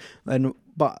Khan, and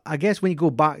but I guess when you go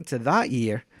back to that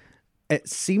year, it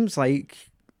seems like,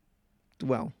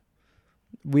 well,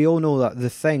 we all know that The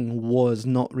Thing was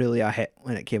not really a hit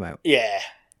when it came out. Yeah.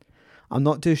 I'm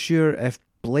not too sure if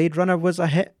Blade Runner was a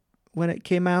hit when it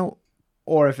came out,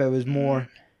 or if it was more.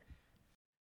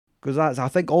 Because I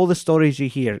think all the stories you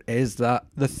hear is that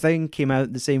The Thing came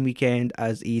out the same weekend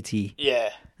as E.T.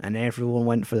 Yeah. And everyone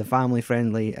went for the family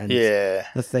friendly, and The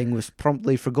Thing was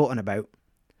promptly forgotten about.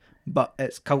 But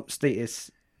its cult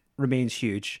status remains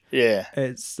huge. Yeah.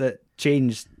 It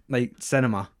changed like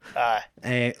cinema.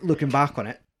 Looking back on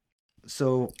it.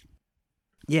 So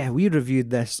yeah, we reviewed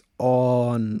this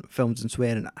on Films and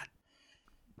Swearing a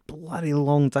bloody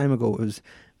long time ago. It was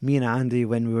me and Andy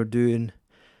when we were doing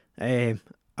a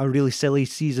really silly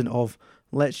season of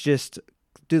let's just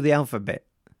do the alphabet.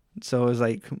 So it was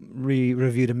like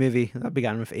reviewed a movie that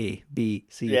began with A, B,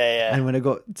 C. Yeah. And when it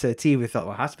got to T, we thought,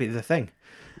 well, it has to be The Thing.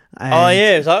 And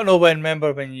I don't know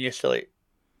remember when you used to like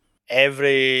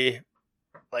every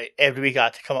week I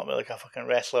had to come up with like a fucking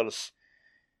wrestler's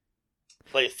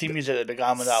like theme music that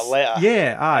began with that letter.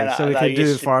 Yeah, aye. So we could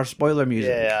do it for our spoiler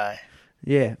music. Yeah, aye.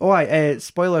 Yeah. Oh, aye.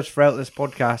 Spoilers throughout this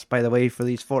podcast, by the way, for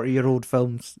these 40-year-old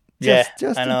films. Just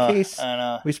in case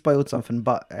we spoiled something,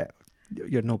 but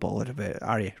you're no bothered about it,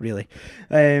 are you, really?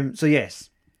 So yes,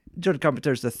 John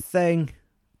Carpenter's The Thing.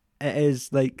 It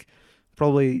is like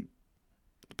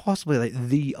possibly like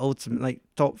the ultimate like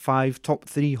top 5, top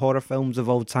 3 horror films of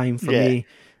all time for me.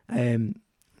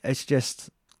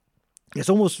 It's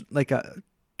almost like a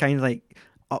kind of like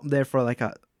up there for like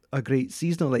a great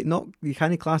seasonal, like not you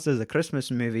can't class it as a Christmas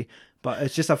movie, but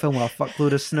it's just a film with a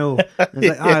fuckload of snow. And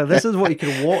it's like, this is what you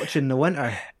can watch in the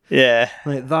winter. Yeah,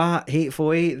 like that,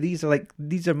 Hateful Eight. These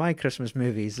are my Christmas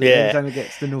movies. Yeah, every time it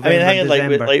gets to November,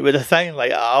 December. With The Thing,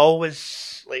 like I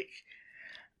always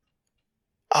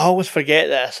forget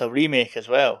that it's a remake as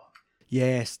well.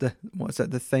 Yes, The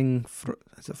Thing?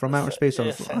 Is it From Outer Space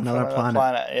or Another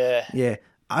Planet? Yeah. Yeah,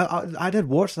 I did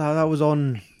watch that. That was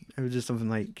on. It was just something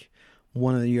like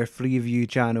one of your Freeview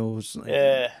channels.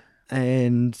 Yeah.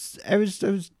 And it was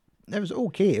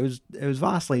okay. It was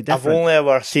vastly different. I've only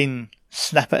ever seen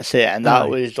snippets of it, and that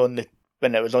was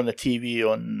when it was on the TV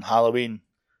on Halloween.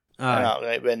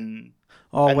 Right when.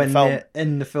 Oh,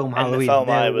 in the film Halloween,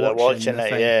 they were watching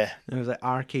it. Yeah. It was like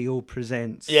RKO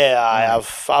presents. Yeah,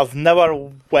 I've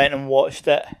never went and watched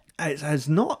it. It's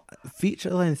not feature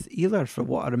length either, for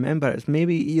what I remember. It's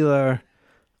maybe either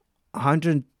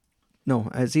 100. No,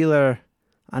 it's either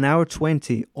an hour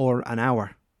 20 or an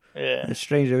hour. Yeah, it's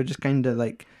strange. It was just kind of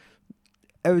like,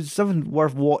 it was something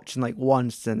worth watching like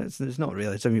once, and it's not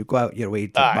really something you go out your way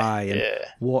to buy and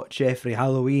watch every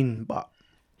Halloween. But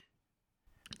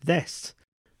this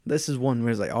is one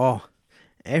where it's like, oh,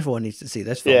 everyone needs to see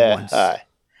this film once. It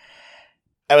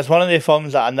was one of the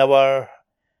films that I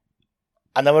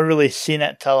never really seen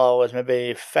it till I was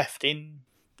maybe 15-ish.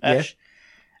 Yeah.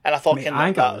 And I thought,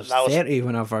 I was 30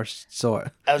 when I first saw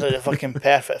it. It was like the fucking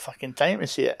perfect fucking time to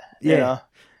see it. You know?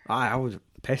 I was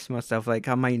pissed myself. Like,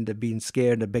 I minded have been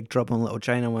scared of Big Trouble in Little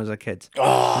China when I was a kid.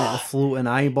 Oh, like the floating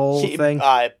eyeball thing.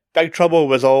 Big Trouble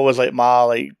was always like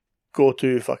my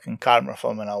go-to fucking camera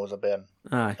film when I was a bairn.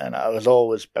 Aye. And it was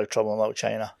always Big Trouble in Little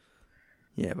China.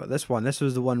 Yeah, but this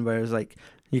was the one where it was like,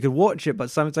 you could watch it, but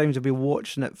sometimes you'll be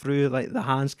watching it through like the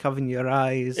hands covering your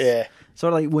eyes. Yeah.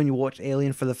 Sort of like when you watch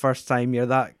Alien for the first time, you're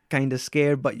that kind of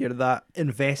scared, but you're that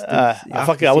invested. I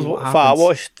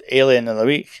watched Alien in the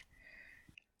week,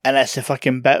 and it's the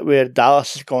fucking bit where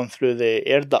Dallas has gone through the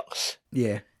air ducts.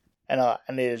 Yeah. And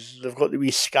they've got the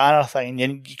wee scanner thing,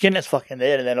 and you can it's fucking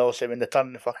there, and then also when they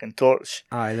turn the fucking torch.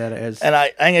 Aye, there it is. And I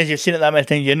think as you've seen it that many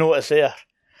times, you know it's there.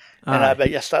 Aye. And I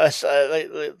bet it's like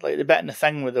the bit in the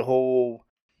thing with the whole,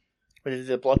 with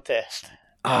the blood test.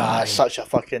 It's such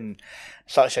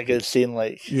a good scene,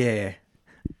 like. Yeah.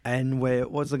 And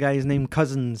what's the guy's name?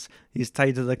 Cousins. He's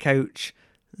tied to the couch.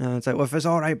 And it's like, well, if it's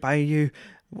all right by you,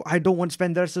 I don't want to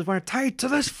spend the rest of the winter tied to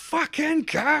this fucking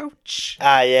couch.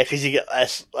 Yeah, because you get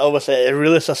this, obviously, it's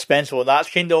really suspenseful. That's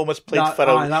kind of almost played for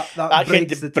a... That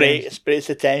kind of breaks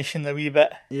the tension a wee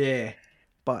bit. Yeah.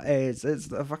 But it's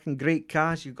a fucking great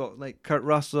cast. You've got like Kurt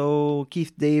Russell,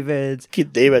 Keith David,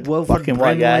 Wilford fucking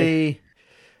Brimley.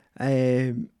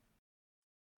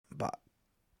 But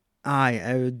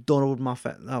Donald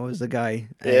Moffat, that was the guy.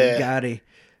 Yeah. Gary.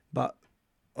 But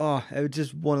it was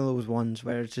just one of those ones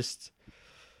where it's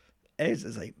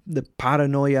like the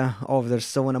paranoia of there's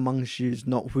someone amongst you who's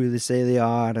not who they say they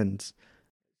are, and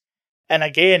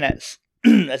again it's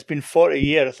it's been 40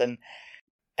 years and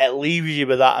it leaves you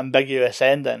with that ambiguous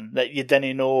ending that you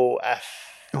didn't know if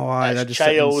it's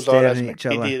Childs or it's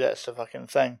McPeedy that's the fucking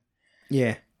thing.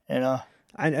 Yeah. You know?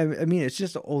 And I mean, it's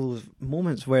just all those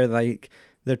moments where like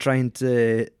they're trying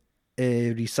to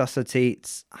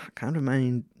resuscitate. I can't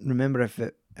remember if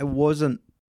it wasn't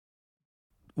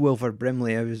Wilford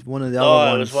Brimley. It was one of the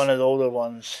other ones. It was one of the older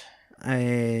ones.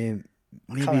 Maybe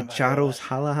Charles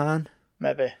Hallahan.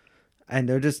 Maybe. And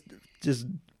they're just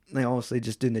like obviously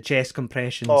just doing the chest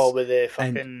compressions. Oh, with the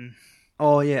fucking.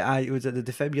 It was at the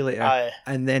defibrillator. Aye.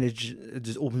 And then it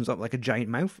just opens up like a giant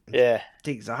mouth. Yeah.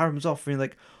 Takes the arms off, and you're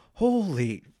like,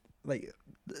 holy, like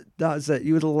that's it.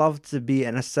 You would love to be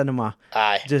in a cinema.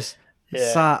 Aye. Just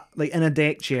sat like in a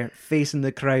deck chair facing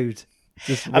the crowd.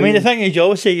 I mean, the thing is, you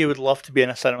always say you would love to be in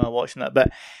a cinema watching that,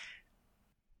 but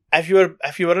if you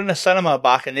were in a cinema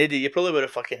back in the day, you probably would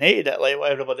have fucking hated it like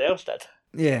what everybody else did.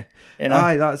 Yeah. You know?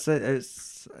 Aye, that's it.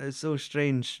 It's so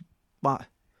strange, but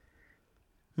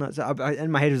that's it.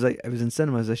 In my head, it was like it was in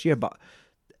cinemas this year, but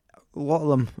a lot of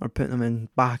them are putting them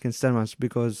back in cinemas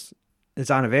because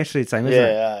it's anniversary time, isn't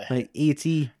it? Aye. Like AT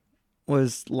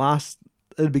was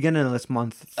at the beginning of this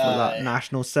month for that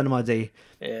National Cinema Day.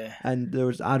 Yeah. And there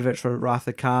was adverts for Wrath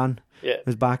of Khan. Yeah. It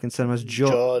was back in cinemas.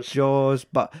 Jaws.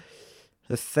 But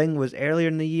the thing was earlier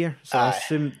in the year, so I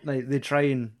assume like they try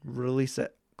and release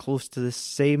it close to the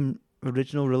same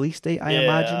original release date, I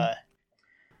imagine. Aye.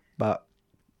 But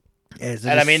there's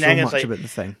so much about the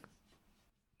thing.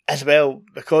 As well,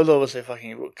 because obviously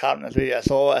fucking Carpenter's movie, it's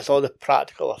all the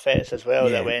practical effects as well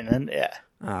that went into it.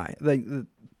 Aye, like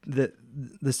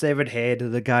the severed head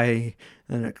of the guy,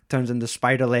 and it turns into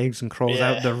spider legs and crawls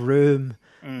out the room,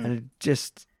 and it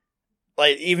just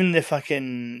like even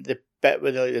the bit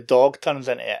where the dog turns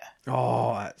into it.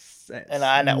 Oh, it's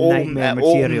and it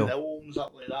material. It opens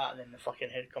up like that, and then the fucking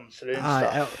head comes through. And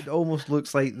stuff. It almost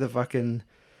looks like the fucking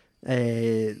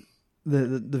the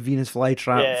Venus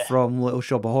flytrap from Little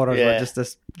Shop of Horrors, where just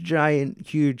this giant,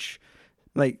 huge,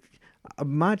 like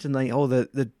imagine like all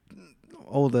the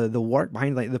all the work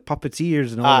behind like the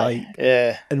puppeteers and all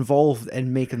involved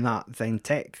in making that thing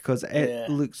tick, because it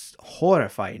looks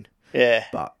horrifying. Yeah,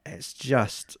 but it's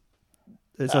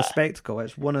a spectacle.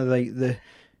 It's one of like the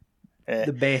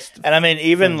best. And I mean,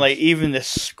 even the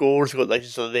scores got like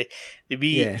so the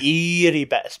wee eerie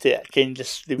bits to it, can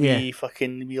just the wee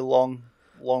fucking wee long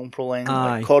prolonged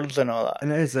like chords and all that.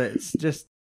 And it's just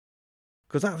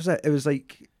because that was it. It was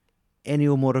like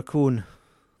Ennio Morricone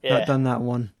that done that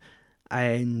one,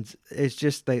 and it's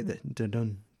just like the dun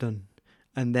dun dun,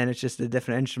 and then it's just the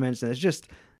different instruments, and it's just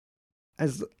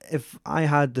as if I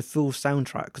had the full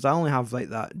soundtrack, because I only have like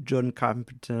that John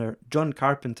Carpenter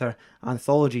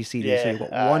anthology CD, so you've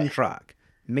got one track,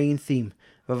 main theme.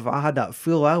 But if I had that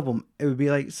full album, it would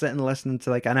be like sitting listening to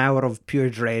like an hour of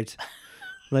pure dread.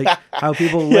 Like how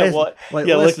people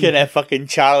looking at fucking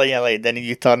Charlie and like, then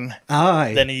you turn.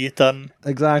 Aye. Then you turn.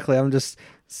 Exactly. I'm just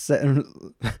sitting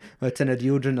with a tin of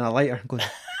deodorant and a lighter going,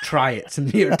 try it to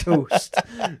near toast.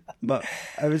 But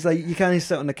I was like, you can't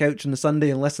sit on the couch on a Sunday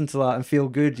and listen to that and feel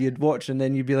good. You'd watch and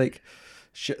then you'd be like,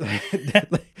 shit,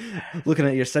 like, looking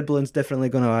at your siblings differently,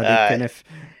 going, kind of.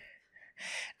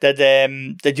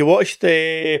 Did you watch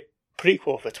the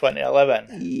prequel for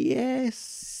 2011?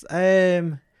 Yes.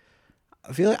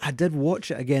 I feel like I did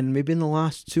watch it again, maybe in the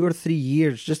last 2 or 3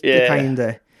 years, just to kind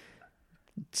of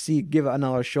give it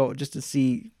another shot, just to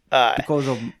see, because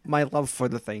of my love for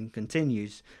the thing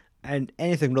continues, and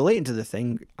anything relating to the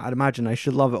thing, I'd imagine I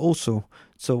should love it also.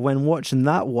 So when watching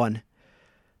that one,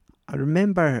 I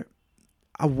remember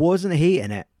I wasn't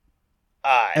hating it.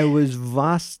 It was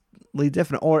vastly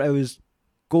different, or it was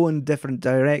going different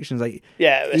directions. Like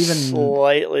it was even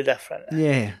slightly different.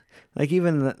 Yeah. Like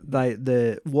even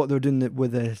the what they're doing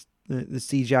with the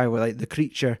CGI, with like the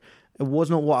creature, it was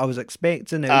not what I was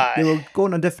expecting. They were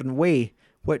going a different way,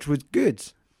 which was good.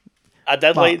 I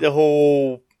did like the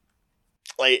whole,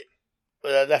 like,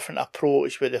 with a different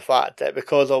approach, with the fact that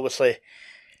because obviously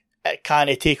it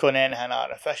can't take on anything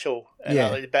artificial. And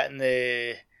like the bit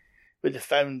where they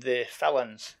found the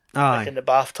fillings, like in the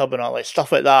bathtub and all, like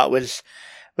stuff like that was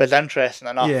interesting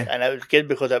enough, and it was good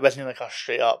because it wasn't like a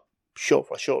straight up shot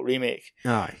for shot remake.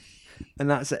 Aye. And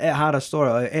that's it. It had a story.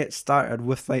 Like, it started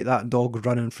with like that dog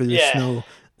running through the snow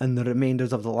and the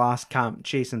remainders of the last camp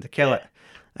chasing to kill it.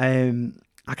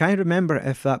 I can't remember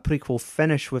if that prequel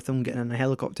finished with them getting in a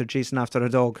helicopter chasing after a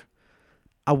dog.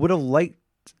 I would have liked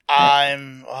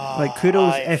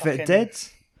kudos if it did,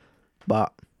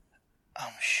 but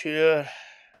I'm sure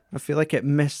I feel like it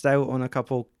missed out on a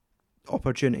couple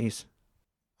opportunities.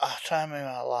 I try to remember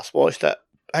when I last watched it.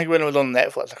 I think when it was on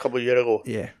Netflix a couple of years ago.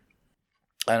 Yeah.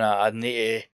 And I'd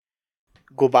need to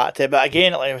go back to it. But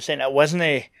again, like I was saying, it wasn't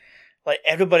like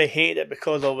everybody hated it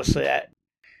because obviously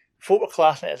folk were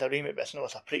classing it as a remake, but it's not,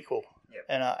 it's a prequel. Yep.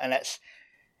 And it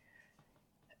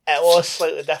was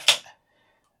slightly different,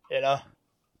 you know.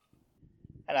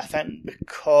 And I think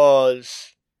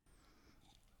because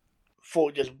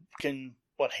folk just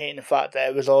were hating the fact that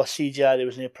it was all CGI, there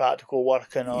was no practical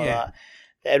work and all that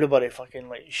everybody fucking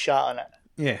like shat on it.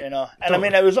 Yeah. You know? And I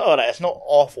mean, it was alright, it's not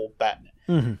awful, but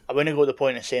I wouldn't go to the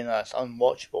point of saying that it's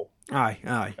unwatchable. Aye.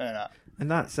 You know? And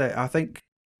that's it. I think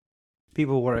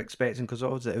people were expecting, because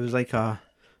it was like a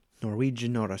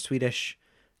Norwegian or a Swedish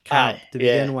camp to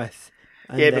begin with.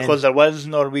 And because there was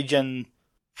Norwegian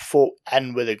folk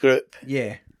in with the group.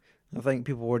 Yeah. I think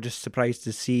people were just surprised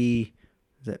to see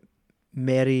that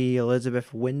Mary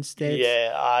Elizabeth Winstead.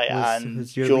 Yeah, and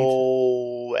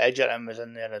Joe Edgerton was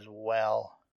in there as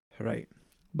well. Right.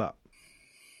 But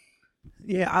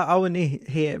yeah, I wouldn't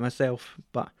hate it myself,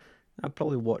 but I'd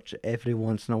probably watch it every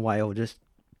once in a while just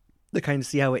to kind of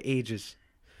see how it ages.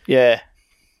 Yeah.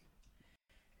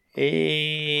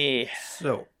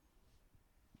 So,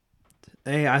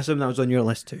 I assume that was on your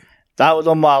list too. That was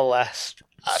on my list.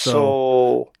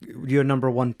 So your number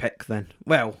one pick then.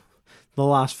 Well, the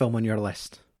last film on your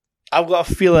list. I've got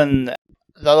a feeling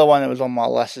the other one that was on my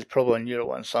list is probably on your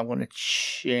one, so I'm going to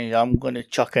change. I'm going to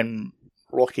chuck in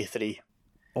Rocky 3.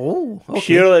 Oh, okay.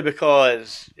 Purely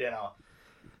because, you know,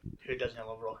 who doesn't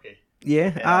love Rocky?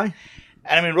 Yeah, aye.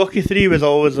 And I mean, Rocky 3 was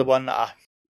always the one that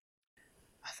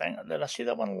I think, did I see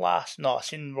that one last? No, I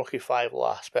seen Rocky 5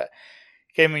 last, but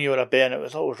came when you were a bear and it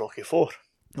was always Rocky 4.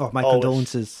 Oh, my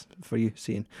condolences for you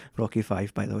seeing Rocky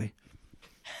 5, by the way.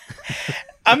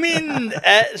 I mean,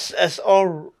 it's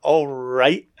all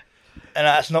right, and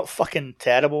it's not fucking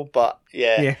terrible, but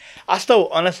yeah. I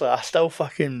still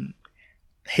fucking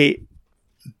hate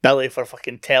Billy for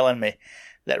fucking telling me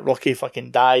that Rocky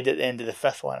fucking died at the end of the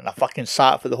 5th one, and I fucking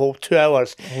sat for the whole 2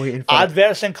 hours,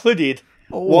 adverts included,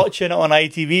 watching it on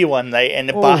ITV one night, and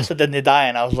the bastard didn't die,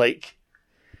 and I was like,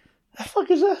 the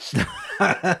fuck is this?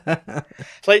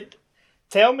 It's like,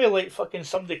 tell me, like, fucking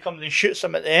somebody comes and shoots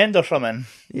him at the end or something.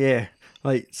 Yeah,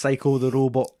 like Psycho the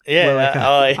robot. Yeah, where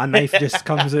like a knife just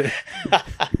comes out.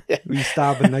 We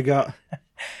stab in the gut.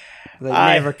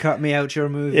 Like, never cut me out your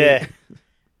movie. Yeah.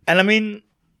 And I mean,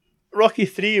 Rocky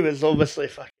 3 was obviously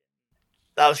fucking...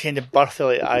 That was kind of birth of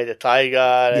like Eye of the Tiger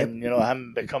and, you know,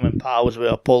 him becoming pals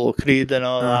with Apollo Creed and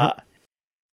all that.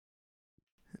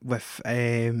 With,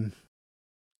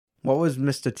 what was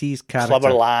Mr. T's character?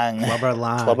 Clubber Lang.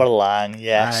 Clubber Lang,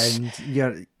 yes.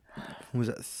 And was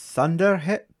it Thunder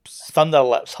Hips? Thunder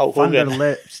Lips, Hulk Hogan. Thunder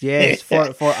Lips, yes,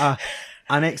 for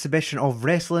an exhibition of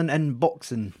wrestling and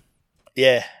boxing.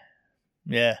 Yeah.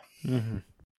 Yeah. Mm-hmm.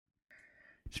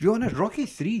 To be honest, Rocky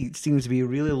 3 seems to be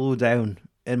really low down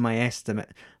in my estimate.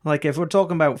 Like, if we're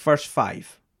talking about first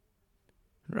 5,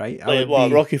 right? Like,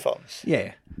 what, Rocky films?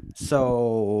 Yeah.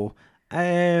 So,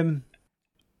 I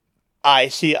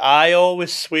see, I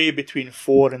always sway between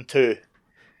 4 and 2.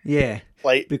 Yeah.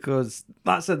 Like, because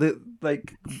that's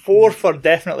like 4 for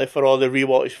definitely for all the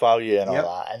rewatch value and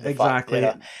all that. And exactly.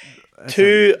 Fact, you know,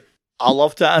 2, I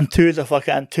loved it, and 2's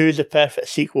a perfect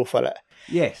sequel for it.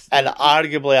 Yes. And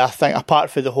arguably, I think, apart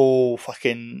from the whole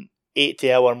fucking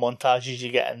 80-hour montages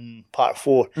you get in part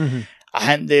 4, I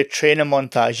think the training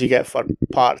montage you get for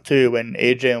part 2 when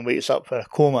Adrian wakes up for a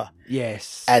coma.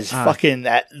 Yes. Is fucking,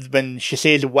 when she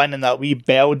says win and that wee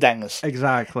bell dings.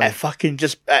 Exactly. It fucking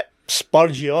just, it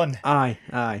spurs you on. Aye.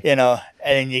 You know,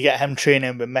 and then you get him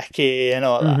training with Mickey and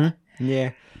all that.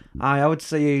 Yeah. I would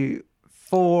say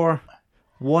 4,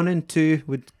 1 and 2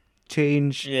 would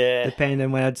change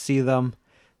depending when I'd see them.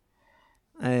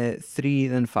 3,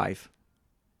 then 5.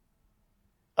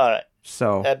 Alright.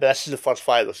 So but this is the first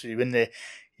 5 though, so you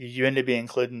wouldn't be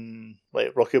including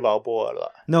like Rocky Balboa or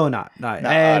that. No, not.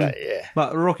 Alright, yeah.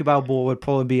 But Rocky Balboa would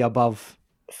probably be above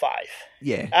 5.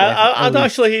 Yeah. I'd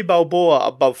actually hate Balboa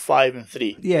above 5 and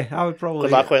 3. Yeah, I would probably,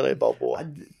 because I quite like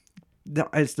Balboa.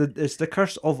 It's the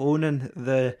curse of owning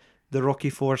the Rocky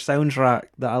 4 soundtrack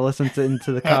that I listen to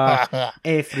into the car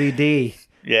every day.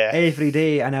 Yeah. Every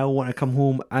day, and I want to come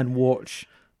home and watch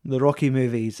the Rocky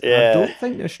movies. Yeah. I don't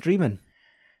think they're streaming.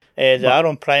 They are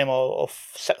on Prime, or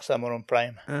 6 of them are on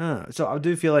Prime. So I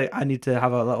do feel like I need to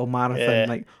have a little marathon,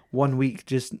 like 1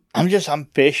 week. I'm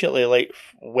patiently like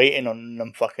waiting on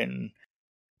them fucking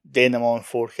doing them on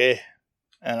 4K,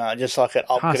 and I just like an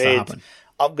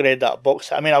upgrade that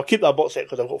box. I mean, I'll keep that box set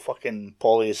because I've got fucking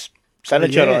Polly's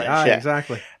signature on it and shit.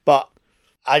 Exactly. But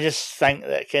I just think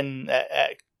that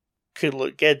it could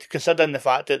look good, considering the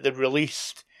fact that they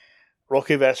released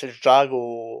Rocky versus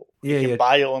Drago. You can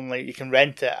buy it on, like, you can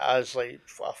rent it as like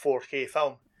a 4K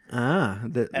film.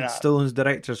 Stallone's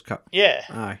director's cut. Yeah.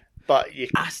 Aye. But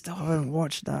I still haven't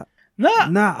watched that.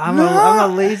 Nah, I'm a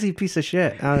lazy piece of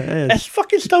shit. It's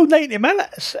fucking still 90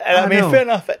 minutes. And I mean, fair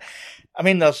enough. I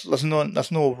mean, there's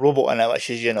no robot in it, which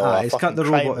is, you know, he's cut the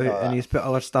robot out and he's put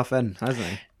other stuff in, hasn't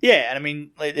he? Yeah, and I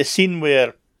mean, like the scene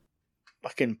where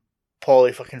fucking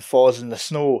Polly fucking falls in the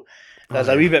snow. There's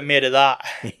a wee bit more of that,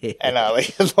 and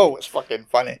it's always fucking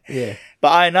funny. Yeah.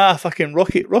 But fucking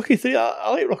Rocky 3.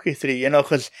 I like Rocky 3, you know,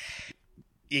 because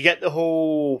you get the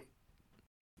whole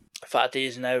fact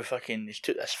he's now fucking he's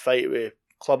took this fight with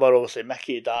Clubber. Obviously,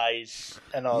 Mickey dies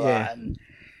and all that, and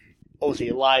obviously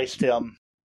he lies to him,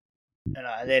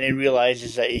 and then he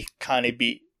realizes that he can't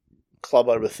beat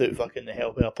Clubber without fucking the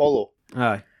help of Apollo.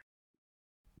 Aye.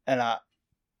 And I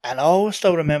always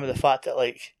still remember the fact that,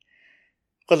 like,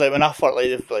 because like when I first,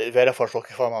 the very first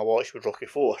Rocky film I watched was Rocky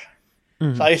 4.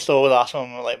 So I used to always ask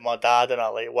him, like, my dad and I,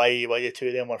 like, why the two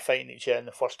of them were fighting each other in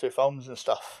the first 2 films and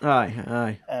stuff.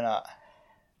 Aye. And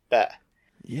but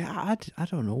yeah, I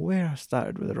don't know where I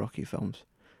started with the Rocky films.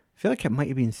 I feel like it might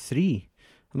have been 3.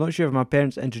 I'm not sure if my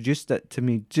parents introduced it to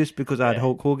me just because I had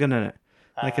Hulk Hogan in it.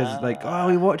 Like, it's like,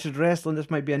 we watched wrestling, this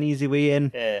might be an easy way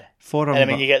in for him. And I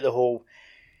mean, you get the whole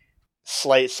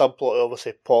slight subplot,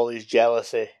 obviously, Paulie's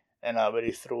jealousy, and where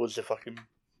he throws the fucking,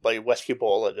 like, whiskey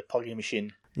bottle at the puggy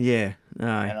machine. Yeah,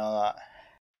 aye. And all that.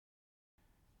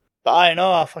 But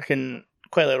I fucking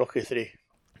quite like Rocky 3.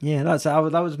 Yeah,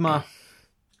 that was my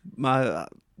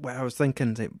what I was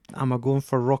thinking, like, am I going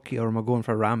for Rocky or am I going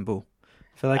for Rambo?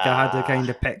 I feel like I had to kind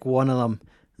of pick one of them,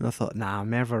 and I thought, I'm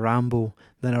never Rambo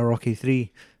than a Rocky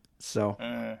 3. So,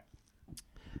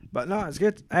 but no, it's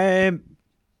good.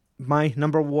 My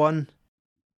number 1,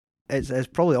 it's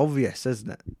probably obvious,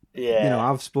 isn't it? Yeah. You know,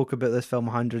 I've spoke about this film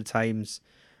 100 times,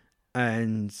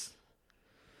 and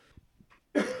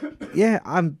yeah,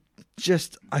 I'm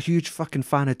just a huge fucking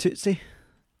fan of Tootsie.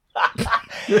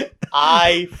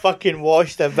 I fucking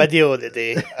watched a video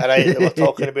today, alright, they were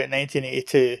talking about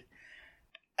 1982,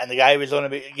 And the guy was on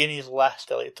about Guinness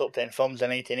list of like top 10 films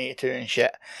in 1982 and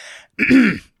shit.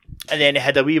 And then he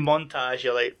had a wee montage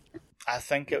of like, I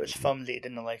think it was films that he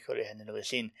didn't like or he hadn't really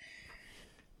seen.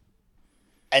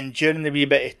 And during the wee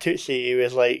bit of Tootsie, he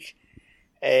was like,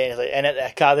 and at the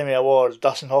Academy Awards,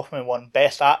 Dustin Hoffman won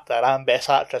Best Actor and Best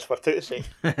Actress for Tootsie.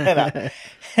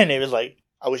 And he was like,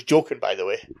 I was joking, by the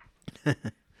way.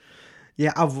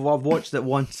 Yeah, I've watched it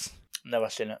once. Never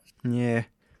seen it. Yeah.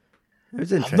 It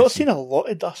was interesting. I've not seen a lot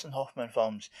of Dustin Hoffman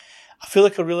films. I feel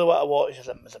like I really want to watch, is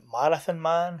it Marathon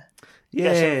Man?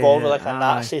 Yeah. Gets involved with like a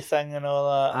Nazi thing and all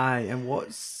that. Aye, and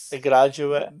what's... The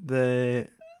Graduate?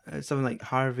 Something like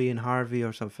Harvey and Harvey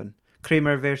or something.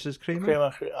 Kramer versus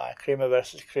Kramer? Kramer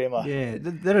versus Kramer. Yeah,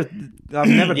 I've never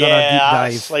done a deep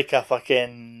dive. It's like a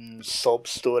fucking sob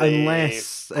story.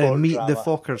 Unless Meet the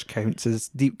Fockers counts as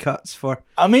deep cuts for...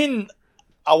 I mean,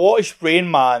 I watched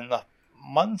Rain Man a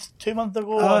month, 2 months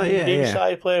ago on Games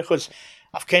iPlayer, because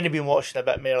I've kind of been watching a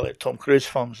bit more like Tom Cruise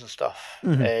films and stuff.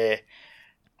 Mm-hmm.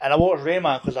 And I watched Rain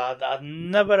Man because I'd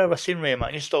never ever seen Rain Man.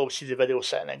 I used to always see the video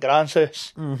sitting at Grant's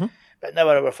house, but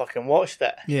never ever fucking watched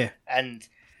it. Yeah. And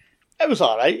it was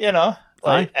alright, you know.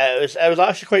 Like it was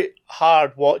actually quite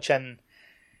hard watching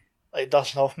like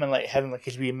Dustin Hoffman like having like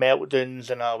his wee meltdowns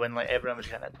and all when like everyone was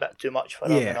getting a bit too much for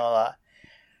him and all that.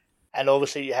 And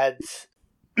obviously you had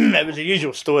it was the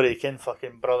usual story,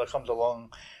 fucking brother comes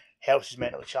along, helps his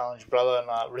mentally challenged brother and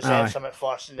that, resents him at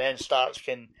first and then starts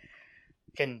can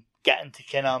get into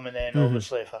him and then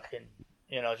obviously fucking,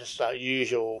 you know, just that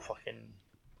usual fucking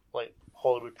like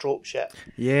Hollywood trope shit.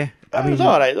 Yeah. But it was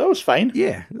alright, that was fine.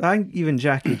 Yeah. I think even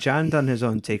Jackie Chan done his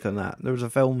own take on that. There was a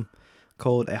film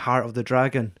called A Heart of the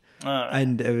Dragon.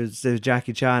 And it was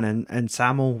Jackie Chan and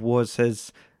Sammo was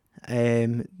his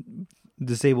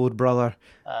disabled brother,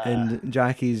 and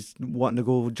Jackie's wanting to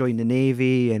go join the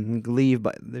Navy and leave,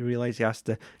 but they realise he has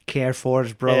to care for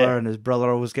his brother, and his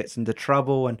brother always gets into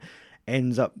trouble and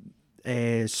ends up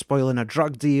spoiling a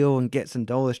drug deal and gets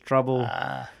into all this trouble,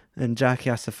 and Jackie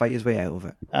has to fight his way out of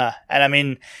it. And I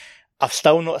mean, I've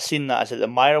still not seen that. Is it the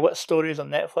Meyerowitz stories on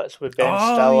Netflix with Ben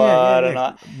Stiller and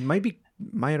that? Maybe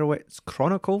Meyerowitz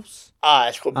Chronicles.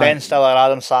 It's got Ben Stiller,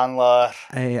 Adam Sandler,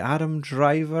 Adam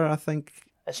Driver, I think.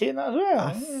 Is he in that as well?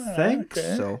 I think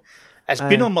so. It's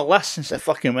been on my list since it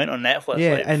fucking went on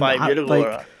Netflix like 5 years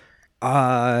ago.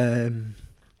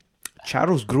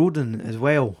 Charles Grodin as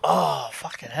well. Oh,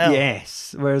 fucking hell.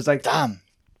 Yes. Whereas like, damn.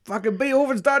 Fucking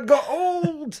Beethoven's dad got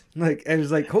old. Like, it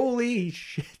was like, holy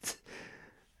shit.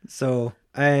 So,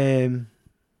 yeah.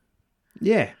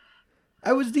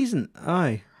 It was decent.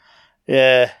 Aye.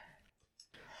 Yeah.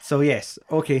 So, yes.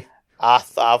 Okay. I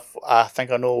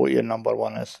think I know what your number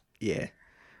one is. Yeah.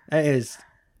 It is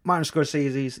Martin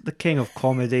Scorsese's The King of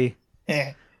Comedy.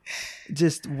 Yeah.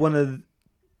 Just one of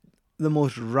the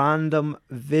most random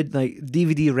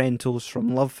DVD rentals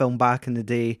from Love Film back in the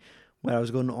day, where I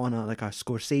was going on a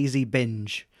Scorsese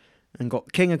binge and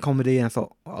got King of Comedy, and I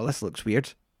thought, oh, this looks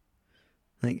weird.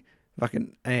 Like,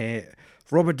 fucking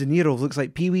Robert De Niro looks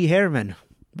like Pee Wee Herman.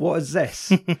 What is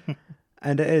this?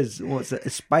 And it is,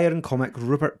 aspiring comic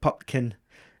Rupert Pupkin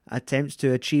attempts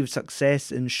to achieve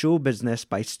success in show business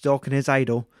by stalking his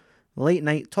idol,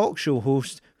 late-night talk show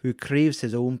host who craves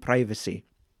his own privacy.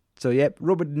 So, yep,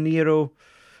 Robert De Niro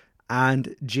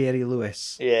and Jerry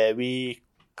Lewis. Yeah, we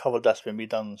covered this when we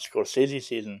done Scorsese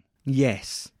season.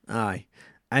 Yes, aye.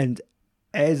 And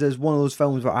it is one of those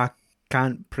films where I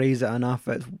can't praise it enough.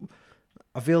 I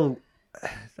was going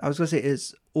to say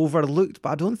it's overlooked,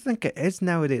 but I don't think it is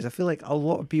nowadays. I feel like a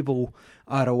lot of people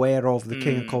are aware of The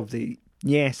King of Comedy.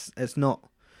 Yes, it's not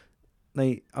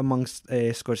like amongst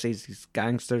Scorsese's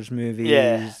gangsters movies.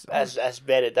 Yeah, it's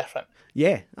very different.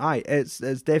 Yeah, aye, it's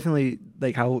definitely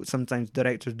like how sometimes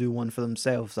directors do one for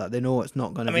themselves that they know it's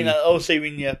not going to be. I mean, also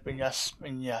when you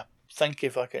think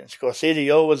of fucking Scorsese,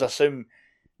 you always assume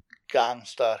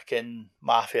gangster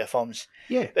mafia films.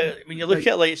 Yeah, but when you look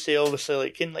at say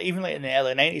obviously even in the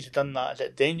early 90s, he'd done that. Is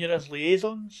it Dangerous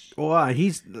Liaisons? Oh, he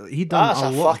done that's a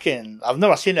lot. Fucking. I've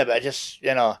never seen it, but I just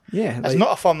it's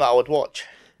not a film that I would watch.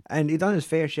 And he done his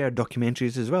fair share of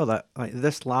documentaries as well. That like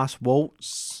This Last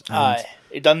Waltz. Aye,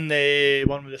 he done the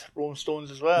one with the Rolling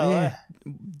Stones as well. Yeah.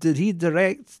 Did he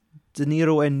direct De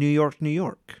Niro in New York, New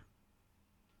York?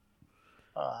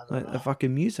 I don't know. The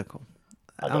fucking musical.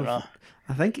 I don't know.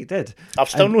 I think he did. I've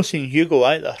still not seen Hugo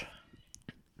either.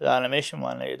 The animation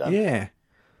one that he done. Yeah.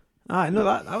 No,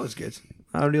 that was good.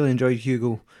 I really enjoyed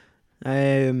Hugo.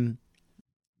 But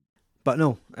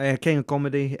no, King of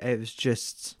Comedy, it was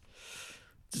just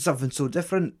something so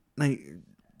different. Like,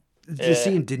 just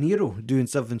seeing De Niro doing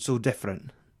something so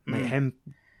different. Like him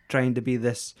trying to be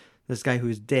this guy who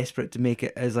is desperate to make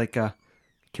it as like a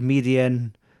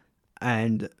comedian,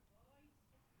 and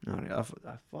I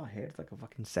thought I heard like a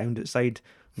fucking sound outside. I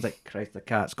was like, Christ, the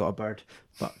cat's got a bird.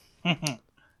 But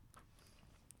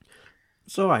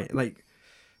so like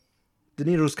De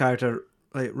Niro's character,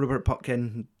 like Rupert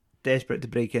Pupkin, desperate to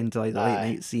break into like the late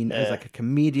night scene as like a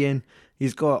comedian.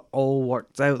 He's got all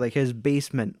worked out. Like his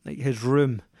basement, like his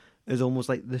room, is almost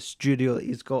like the studio. That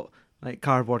he's got like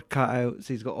cardboard cutouts.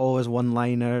 He's got all his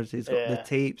one-liners. He's got the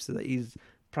tapes that he's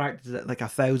practiced it like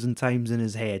 1,000 times in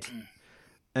his head.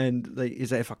 And like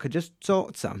he's like, if I could just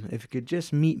talk to him, if he could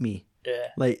just meet me,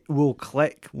 like we'll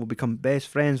click. We'll become best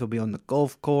friends. We'll be on the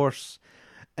golf course,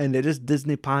 and they just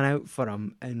Disney pan out for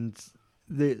him, and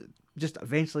they just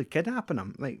eventually kidnapping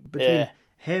him. Like between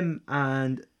him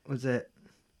and was it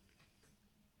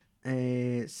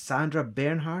Sandra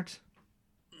Bernhard?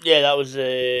 Yeah, that was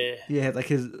like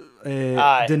his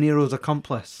De Niro's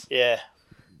accomplice. Yeah.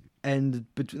 And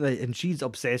and she's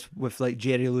obsessed with like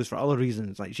Jerry Lewis for other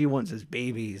reasons. Like she wants his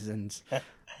babies, and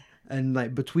and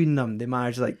like between them they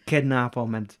manage to like kidnap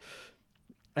him, and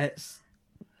it's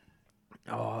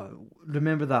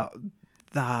remember that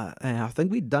I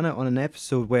think we'd done it on an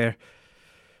episode where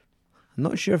I'm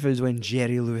not sure if it was when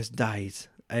Jerry Lewis died,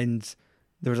 and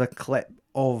there was a clip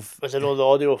of was it all the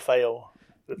audio file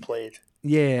that played?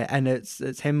 Yeah, and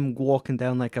it's him walking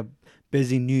down like a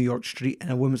busy New York street,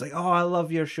 and a woman's like, "Oh, I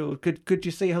love your show. Could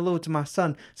you say hello to my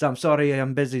son?" So I'm sorry,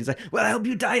 I'm busy. He's like, "Well, I hope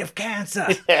you die of cancer."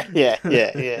 yeah.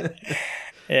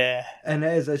 And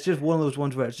it's just one of those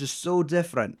ones where it's just so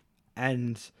different,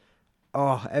 and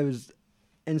it was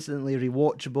instantly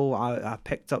rewatchable. I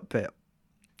picked up it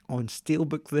on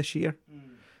Steelbook this year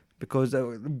because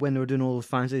when they were doing all those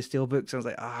fancy Steelbooks, I was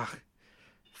like,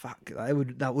 fuck,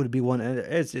 that would be one.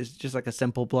 It's just like a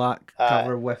simple black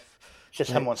cover with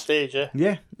just him on stage, yeah.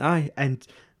 Yeah, and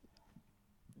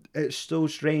it's so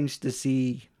strange to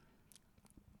see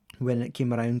when it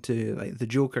came around to like the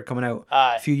Joker coming out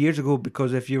a few years ago,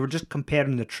 because if you were just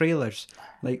comparing the trailers,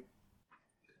 like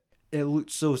it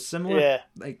looked so similar. Yeah.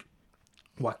 Like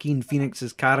Joaquin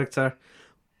Phoenix's character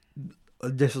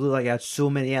just looked like it had so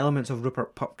many elements of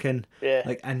Rupert Pupkin. Yeah.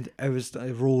 Like, and it was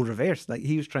a role reversed. Like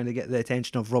he was trying to get the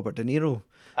attention of Robert De Niro,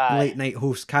 late night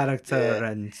host character,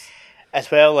 and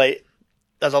as well, like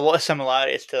there's a lot of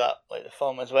similarities to that, like the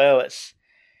film as well.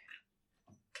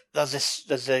 There's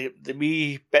the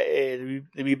wee bit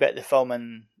of the film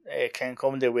in King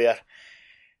Comedy where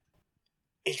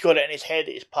he's got it in his head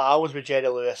that his pals with Jerry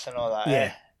Lewis and all that.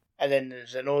 Yeah. And then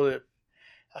there's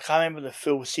I can't remember the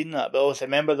full scene of that, but I also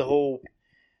remember the whole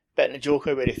bit in the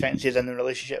Joker where he thinks he's in a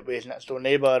relationship with his next door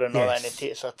neighbour and all that, and he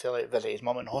takes her to like visit his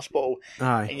mum in hospital.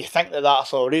 And you think that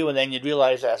that's all real, and then you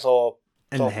realise that it's all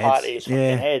part of his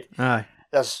fucking head.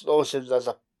 There's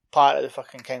a part of the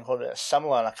fucking King Kong that's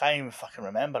similar, and I can't even fucking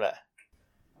remember it.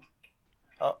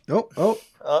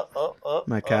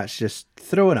 My cat's just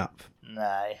throwing up.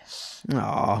 Nice.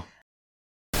 Aww.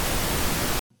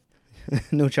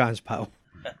 No chance, pal.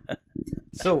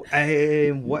 So,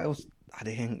 what else? I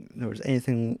didn't think there was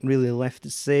anything really left to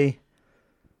say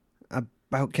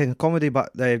about King of Comedy,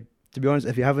 but to be honest,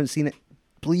 if you haven't seen it,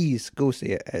 please go see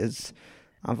it. It's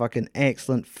a fucking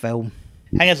excellent film.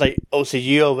 I think it's like, also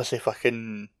you obviously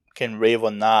fucking can rave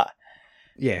on that.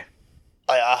 Yeah.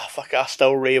 I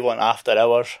still rave on After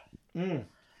Hours. Because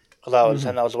that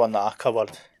was the one that I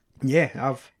covered. Yeah,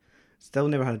 I've still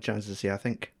never had a chance to see it, I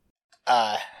think.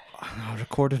 I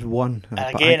recorded one.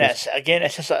 And it's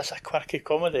a quirky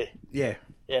comedy. Yeah.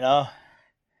 You know?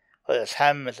 Like it's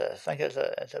him, I think it's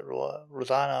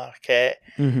Rosanna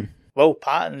Arquette. Will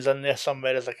Patton's in there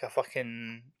somewhere as like a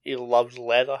fucking, he loves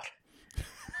leather.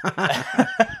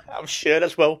 I'm sure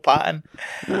it's Will Patton.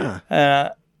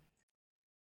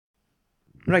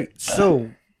 Right,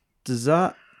 so does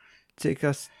that take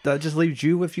us? That just leaves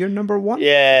you with your number one?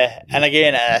 Yeah, and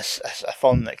again, it's a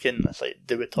film that it's like,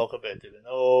 do we talk about it? Do we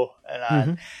know?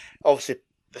 And obviously,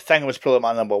 the thing was probably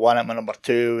my number one, and my number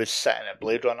two was sitting at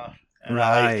Blade Runner. And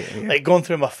like going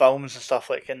through my films and stuff,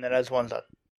 like, and there is ones that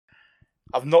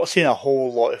I've not seen a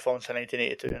whole lot of films from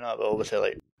 1982, and that, but obviously,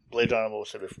 like Blade Runner,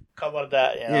 obviously we've covered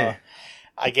that. You know, yeah.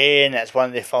 Again, it's one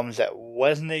of the films that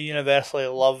wasn't universally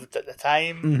loved at the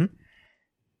time.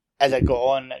 As it got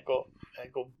on, it got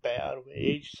better with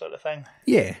age, sort of thing.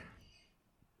 Yeah.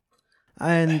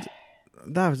 And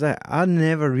that was it. I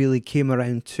never really came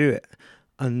around to it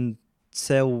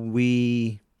until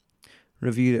we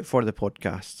reviewed it for the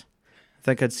podcast. I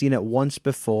think I'd seen it once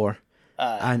before,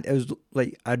 and it was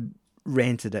like I'd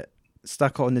rented it,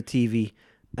 stuck it on the TV,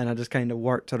 and I just kind of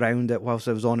worked around it whilst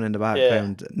it was on in the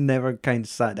background. Never kind of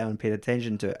sat down and paid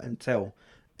attention to it until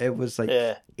it was like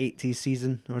 80s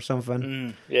season or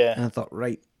something. And I thought,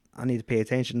 right, I need to pay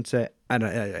attention to it, and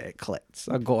it clicked.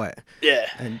 I got it. Yeah.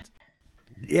 And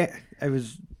yeah, it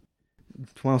was.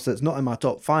 Whilst it's not in my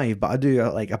top 5, but I do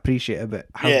like appreciate a bit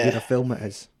how good a film it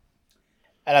is.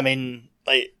 And I mean,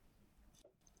 like,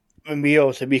 when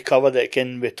we covered it,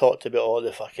 we talked about all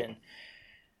the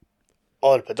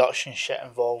production shit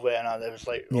involved with it, and it was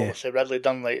like obviously Ridley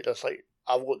done like there's like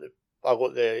I've got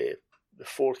the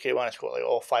 4K one. It's got like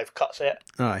all 5 cuts of it.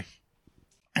 Aye.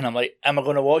 And I'm like, am I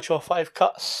going to watch all 5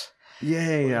 cuts?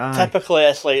 Yeah. Typically,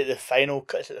 it's like the final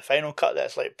cut. It's the final cut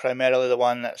that's like primarily the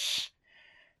one that's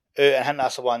out, and I think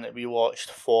that's the one that we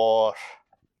watched for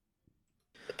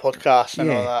the podcast and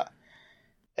all that.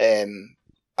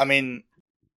 I mean,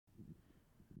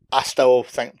 I still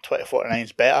think 2049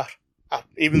 is better.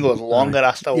 Even though it's longer,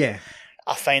 I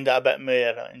find it a bit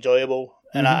more enjoyable.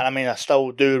 And I mean, I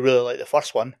still do really like the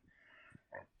first one.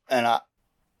 And a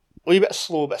wee bit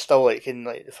slow, but still like in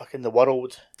like the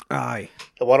world. Aye.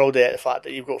 The world, the fact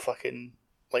that you've got fucking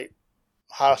like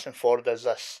Harrison Ford as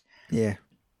this. Yeah.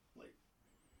 Like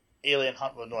alien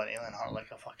hunt, well, not an alien hunt,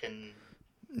 like a fucking.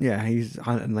 Yeah, he's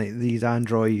hunting like these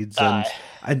androids, and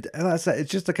that's it.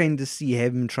 It's just to kind of see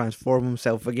him transform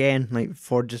himself again, like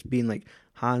for just being like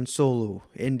Han Solo,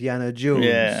 Indiana Jones.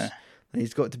 Yeah, and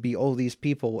he's got to be all these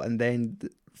people, and then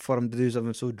for him to do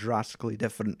something so drastically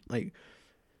different, like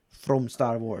from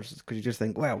Star Wars, because you just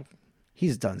think, well,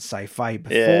 he's done sci-fi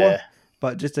before,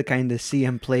 but just to kind of see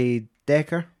him play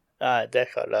Deckard.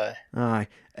 Deckard, aye,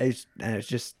 it's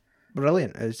just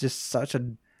brilliant. It's just such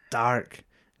a dark,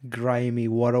 grimy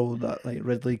world that like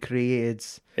Ridley created.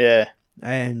 Yeah.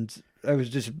 And it was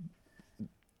just,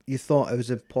 you thought it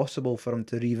was impossible for him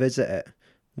to revisit it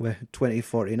with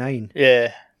 2049.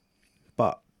 Yeah.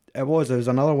 But it was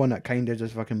another one that kind of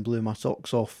just fucking blew my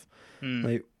socks off.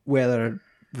 Like, whether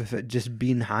with it just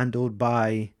being handled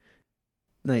by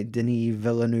like Denis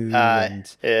Villeneuve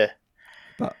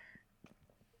but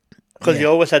because you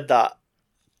always had that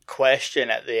question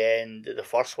at the end of the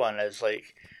first one is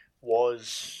like,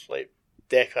 was like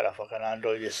Deckard a fucking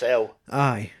android yourself?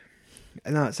 Aye.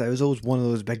 And it was always one of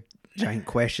those big giant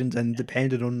questions, and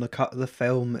depending on the cut of the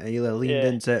film, it either leaned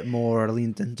into it more or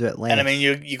leaned into it less. And I mean,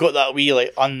 you got that wee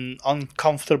like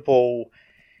uncomfortable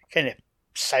kind of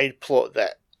side plot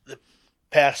that the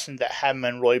person that him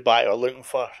and Roy Batty are looking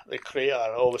for, the creator,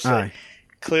 obviously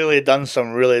clearly done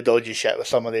some really dodgy shit with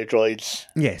some of their droids.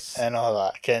 Yes. And all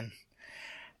that, and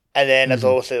then there's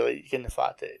obviously like the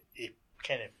fact that he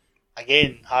kind of,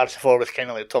 again, Harrison Ford was kind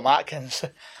of like Tom Atkins.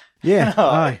 Yeah,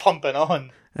 like pumping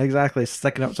on. Exactly,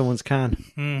 sticking up someone's can.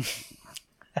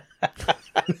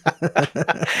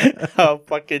 I'll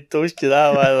fucking toast you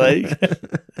that one, like.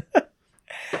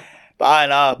 But I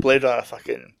know, Blade Runner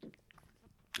fucking.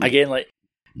 Again, like,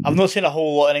 I've not seen a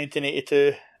whole lot in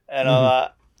 1982 and all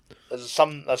that. There's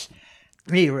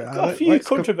got a few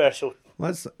controversial.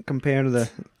 Let's compare the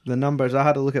numbers. I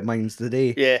had a look at mine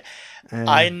today. Yeah.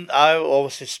 I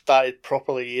obviously started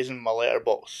properly using my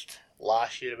Letterboxd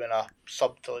last year when I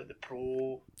subbed to like the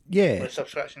Pro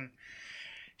subscription.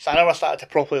 So I never started to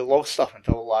properly log stuff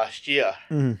until last year.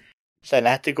 So I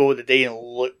had to go today and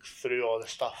look through all the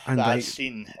stuff that I'd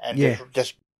seen and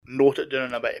just note it down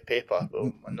on a bit of paper.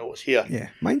 Well, my notes here. Yeah,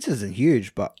 mine's isn't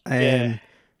huge, but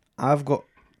I've got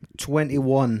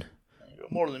 21. You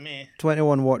got more than me.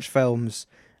 21 watch films,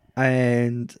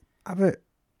 and about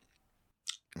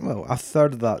a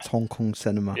third of that's Hong Kong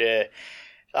cinema. Yeah,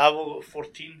 I've got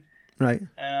 14. Right.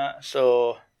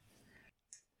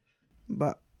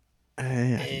 But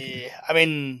I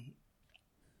mean,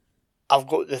 I've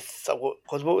got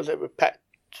because what was it? We picked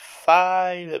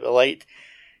 5 that we liked,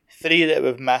 3 that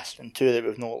we've missed, and 2 that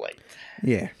we've not liked.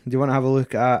 Yeah. Do you want to have a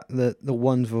look at the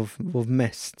ones we've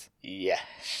missed?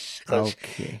 Yes.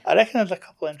 Okay. I reckon there's a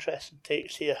couple of interesting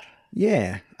takes here.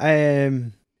 Yeah.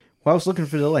 While I was looking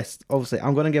through the list, obviously,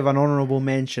 I'm going to give an honourable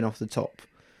mention off the top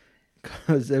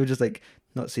because it was just like,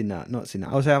 not seen that.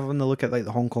 I was having a look at like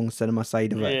the Hong Kong cinema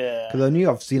side of it because I knew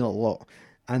I've seen it a lot,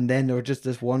 and then there was just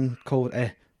this one called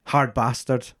Hard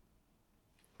Bastard.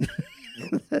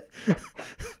 It's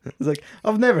like,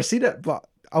 I've never seen it, but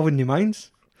I wouldn't mind.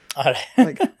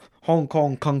 Like Hong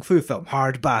Kong kung fu film,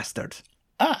 Hard Bastard.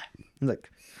 I'm like,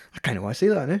 I kind of want to see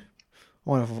that now. I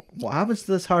wonder what happens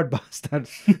to this Hard Bastard.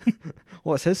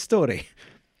 What's his story?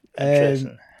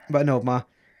 Interesting. But no,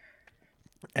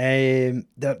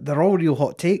 they're all real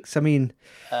hot takes. I mean,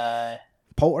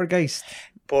 Poltergeist.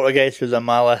 Poltergeist was on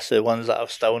my list of the ones that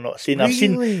I've still not seen.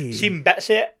 Really? I've seen bits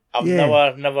of it.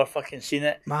 I've never fucking seen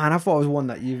it. Man, I thought it was one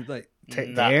that you like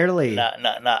ticked early.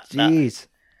 Nah. Jeez.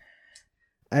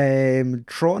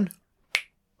 Tron.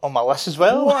 On my list as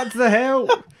well. What the hell?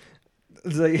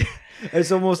 It's like,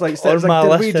 It's almost like, On my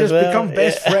did we list as just well, become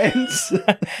best friends?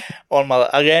 On my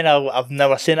again, I've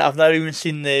never seen it. I've never even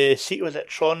seen the sequel. Was it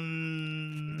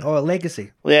Tron? Oh,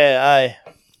 Legacy. Yeah, aye.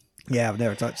 Yeah, I've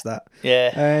never touched that.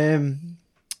 Yeah.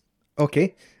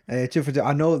 Okay. Two for two.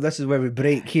 I know this is where we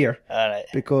break here. All right.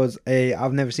 Because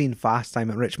I've never seen Fast Time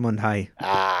at Richmond High.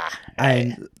 Ah.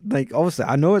 And, like, obviously,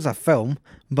 I know it's a film,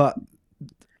 but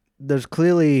there's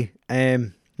clearly,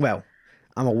 well,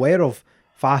 I'm aware of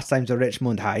Fast Times at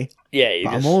Richmond High. Yeah,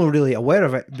 but I'm only really aware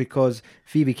of it because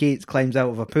Phoebe Cates climbs out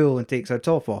of a pool and takes her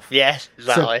top off. Yes,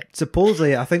 exactly. So,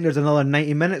 supposedly, I think there's another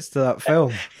 90 minutes to that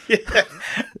film.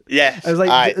 Yes. It's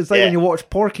like when you watch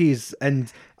Porky's,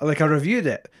 and like I reviewed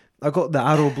it. I got the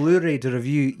Arrow Blu-ray to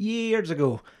review years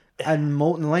ago, and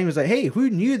Molten Lime was like, "Hey, who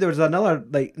knew there was another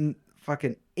like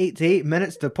fucking 8 to 8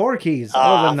 minutes to Porky's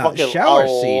other than that shower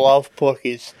scene?" I love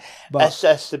Porky's. But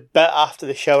it's the bit after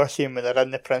the shower scene when they're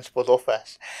in the principal's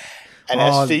office. And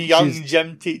it's the young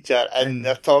gym teacher, and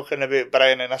they're talking about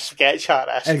Brian and a sketch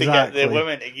artist to get the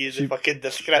women to use the fucking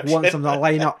description. Wants them to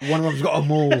line up. One of them's got a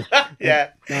mole. Yeah.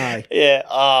 Aye. Yeah.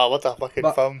 Oh, what a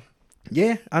fucking film.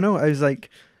 Yeah, I know. I was like,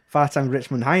 Fast Time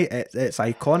Richmond High, it's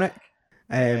iconic.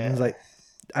 It was like,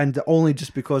 and only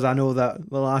just because I know that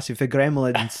the lassie for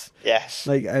Gremlins. Yes.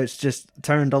 Like, it's just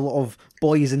turned a lot of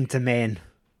boys into men.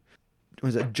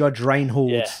 Was it Judge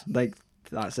Reinhold? Yeah. Like,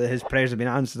 that's it. His prayers have been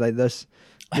answered like this.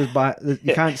 You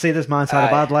can't say this man's had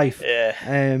a bad life.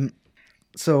 Yeah.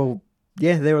 So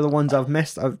yeah, they were the ones I've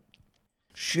missed. I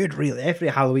should really, every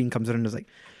Halloween comes around, is like,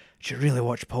 should really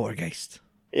watch Poltergeist.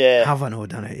 Yeah. Haven't all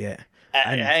done it yet.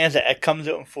 It comes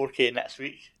out in 4K next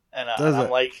week, and I'm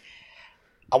like,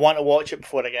 I want to watch it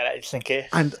before I get it, just in case.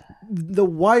 And the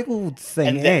wild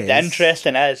thing is, the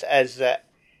interesting is that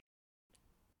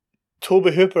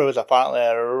Toby Hooper was apparently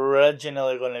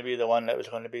originally going to be the one that was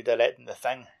going to be directing the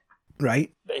thing.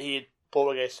 Right. But he had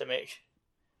Poltergeist to make.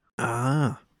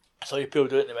 Ah. So he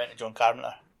pulled out and they went to John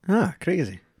Carpenter. Ah,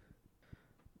 crazy.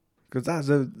 Because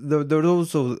there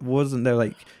also, wasn't there,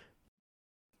 like,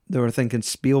 they were thinking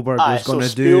Spielberg was going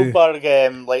to do Spielberg,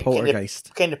 like,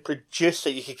 Poltergeist. kind of produced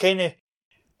it. You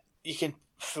can,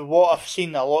 for what I've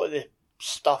seen, a lot of the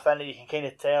stuff in it, you can kind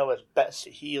of tell it's bits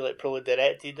that he, like, probably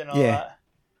directed and all that.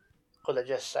 Because it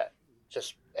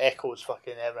just echoes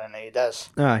fucking everything that he does.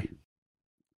 Aye.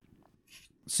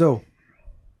 So,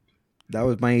 that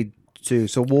was my two.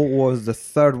 So, what was the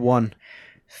third one?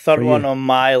 Third one on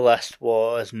my list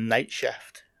was Night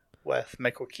Shift with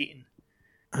Michael Keaton.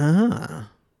 Ah.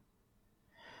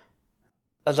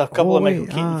 There's a couple of Michael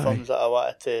Keaton films that I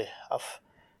wanted to.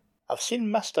 I've seen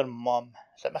Mr. Mum.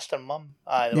 Is it Mr. Mum?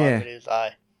 Aye, the one where he was,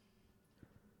 aye.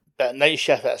 But Night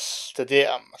Shift, it's today.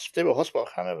 I'm Stable Hospital.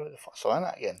 I can't remember what the fuck's in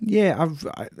it again. Yeah,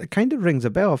 it kind of rings a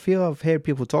bell. I feel I've heard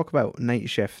people talk about Night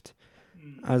Shift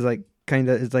as like kind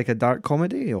of it's like a dark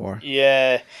comedy, or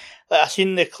yeah. Like I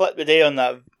seen the clip today on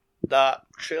that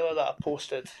trailer that I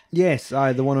posted. Yes,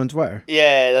 the one on Twitter.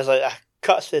 Yeah, there's like a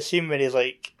cuts to the scene where he's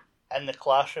like in the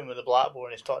classroom with the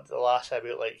blackboard and he's talking to the lassie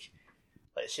about like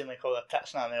seeing like all the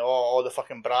tits and all the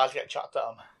fucking bras get chucked at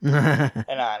him.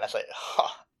 and it's like,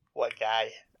 what a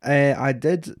guy. I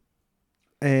did.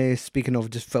 Speaking of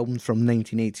just films from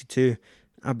 1982,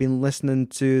 I've been listening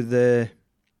to the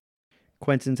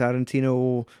Quentin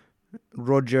Tarantino,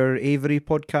 Roger Avery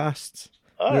podcast,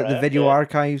 the Video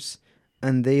Archives,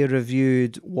 and they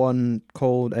reviewed one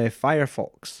called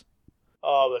Firefox.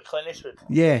 Oh, with Clint Eastwood?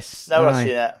 Yes. Never seen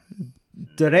it.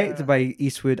 Directed by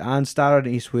Eastwood and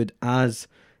starring Eastwood as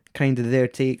kind of their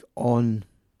take on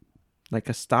like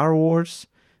a Star Wars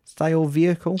style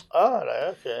vehicle. Oh,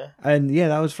 right, okay. And yeah,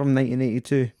 that was from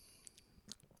 1982.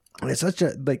 And it's such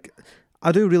a, like,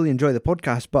 I do really enjoy the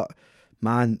podcast, but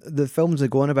man, the films they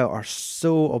go on about are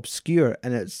so obscure,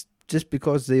 and it's just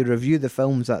because they review the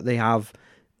films that they have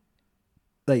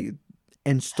like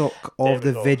in stock of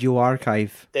the Video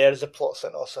Archive. There's a plot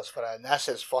synopsis for it, and this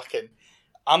is fucking.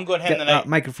 I'm going home Get tonight. that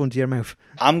microphone to your mouth.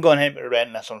 I'm going home to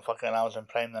rent this on fucking Amazon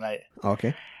Prime tonight.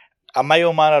 Okay. A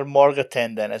Mile Manor morgue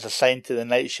attendant is assigned to the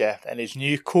night shift, and his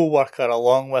new co-worker,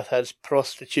 along with his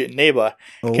prostitute neighbour,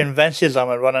 convinces him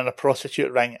of running a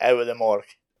prostitute ring out of the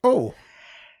morgue. Oh.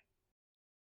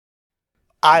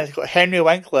 And it's got Henry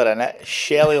Winkler in it,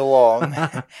 Shelley Long.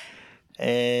 Who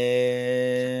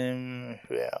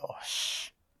else?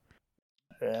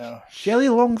 Shelley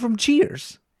Long from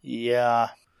Cheers? Yeah.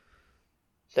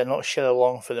 They're not Shelley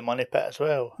Long for the Money Pit as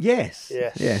well? Yes.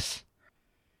 Yes.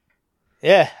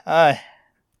 Yeah, aye.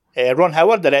 Ron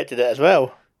Howard directed it as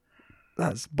well.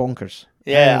 That's bonkers.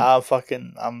 Yeah, yeah. I'll do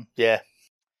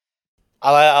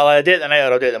it tonight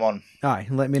or I'll do it tomorrow. Aye,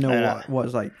 let me know what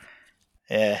it's like.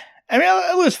 Yeah. I mean,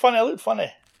 it looks funny.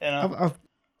 You know?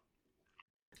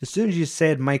 as soon as you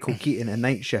said Michael Keaton and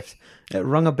Night Shift, it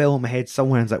rung a bell in my head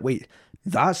somewhere. And I was like, wait,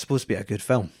 that's supposed to be a good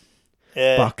film.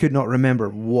 Yeah. But I could not remember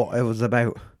what it was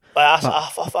about.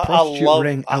 I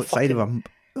ring outside of a,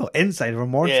 inside of a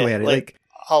mortuary. Yeah, like,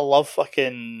 I love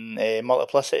fucking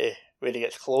Multiplicity, where he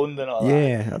gets cloned and all that.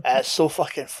 Yeah. It's so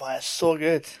fucking fun. It's so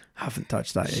good. I haven't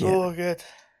touched that yet. So good.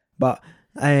 But,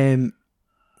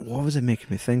 what was it making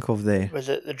me think of there? Was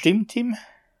it the Dream Team?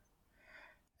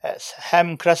 It's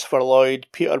him, Christopher Lloyd,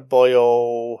 Peter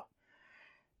Boyle,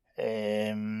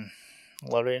 Lorraine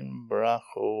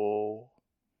Bracco.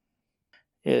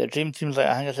 Yeah, the Dream Team's like,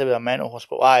 I think it's about a mental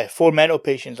hospital. 4 mental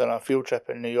patients on a field trip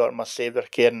in New York must save their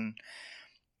care, and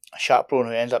a chaperone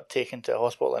who ends up taken to a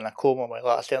hospital in a coma while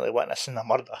accidentally witnessing a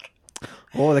murder.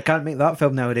 Oh, they can't make that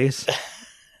film nowadays.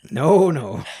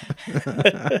 No.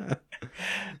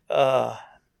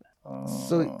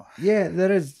 So, yeah,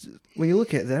 there is, when you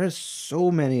look at it, there is so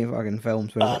many fucking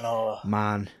films where I know.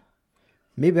 Man,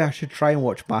 maybe I should try and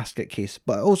watch Basket Case,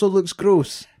 but it also looks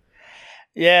gross.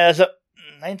 Yeah, there's a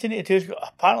 1982,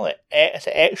 apparently it's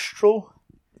an Extra.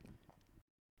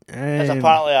 It's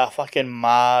apparently a fucking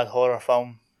mad horror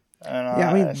film. Yeah,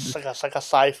 I mean, it's like a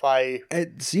sci-fi.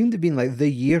 It seemed to be like the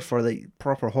year for like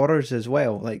proper horrors as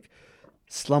well, like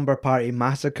Slumber Party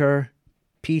Massacre,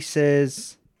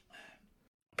 Pieces.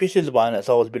 Pieces is one that's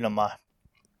always been on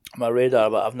my radar,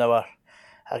 but I've never.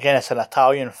 Again, it's an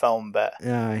Italian film, but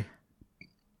Aye.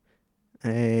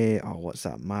 What's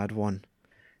that mad one?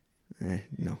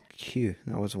 No, Q.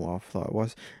 That wasn't what I thought it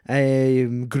was.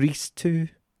 Grease 2.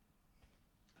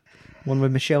 One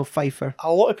with Michelle Pfeiffer.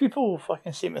 A lot of people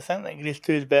fucking seem to think that Grease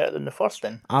 2 is better than the first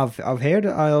one. I've heard it.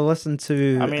 I listened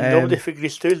to. I mean, nobody for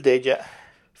Grease 2 is dead yet.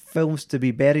 Films to be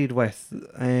buried with.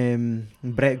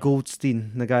 Brett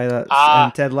Goldstein, the guy that's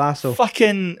in Ted Lasso.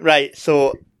 Fucking right.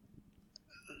 So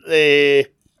the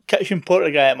kitchen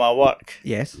porter guy at my work.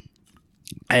 Yes.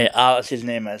 Alex, his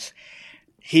name is.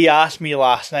 He asked me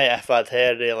last night if I'd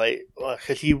heard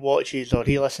because he watches or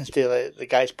he listens to the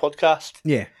guy's podcast.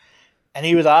 Yeah. And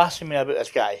he was asking me about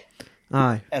this guy.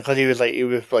 Aye. And because he was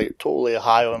totally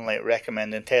high on like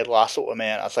recommending Ted Lasso to me,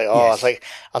 and I was like,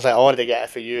 I already get it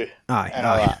for you. Aye. And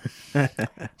all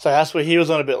that. So that's what he was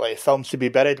on about, like films to be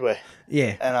buried with.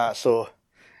 Yeah. And so.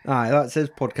 Aye, that's his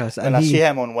podcast. And I see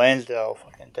him on Wednesday, I'll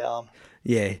fucking tell him.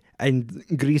 Yeah, and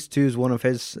Grease 2 is one of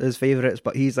his favourites,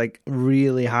 but he's like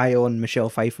really high on Michelle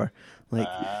Pfeiffer. Like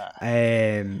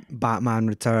Batman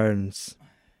Returns.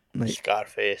 Like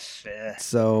Scarface, yeah.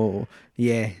 So,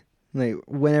 yeah. Like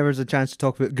whenever there's a chance to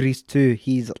talk about Grease 2,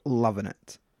 he's loving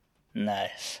it.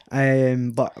 Nice.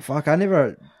 But fuck,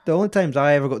 the only times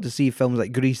I ever got to see films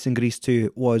like Grease and Grease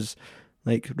 2 was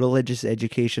like religious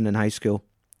education in high school.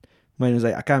 When it was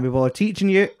like, I can't be bothered teaching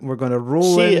you, we're going to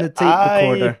roll in the tape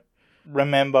recorder.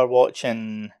 Remember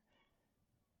watching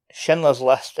Schindler's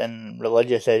List in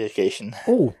religious education.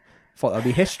 Oh, thought that'd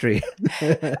be history.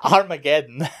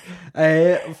 Armageddon.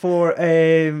 For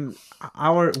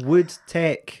our wood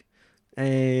tech,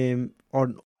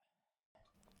 or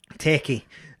techie,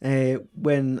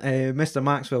 when Mr.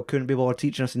 Maxwell couldn't be bothered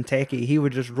teaching us in techie, he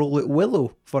would just roll out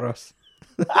Willow for us.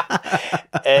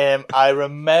 I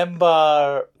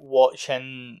remember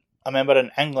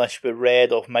in English we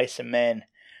read of Mice and Men,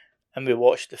 and we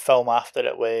watched the film after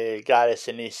it with Gary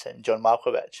Sinise and John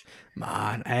Malkovich.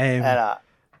 Man,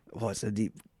 what's a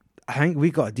deep? I think we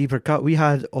got a deeper cut. We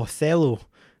had Othello,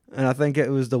 and I think it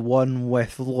was the one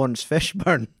with Lawrence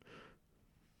Fishburne.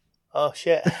 Oh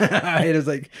shit! It was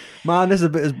like, man, this is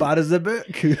about as bad as the book.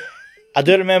 I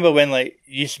do remember when you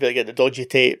used to be able to get the dodgy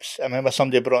tapes. I remember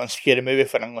somebody brought in Scary Movie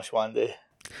for English one day.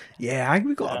 Yeah, I think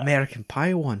we got American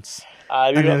Pie once. We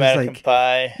got American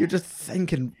Pie. You're just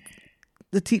thinking,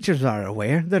 the teachers are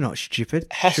aware. They're not stupid.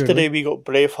 History, surely. We got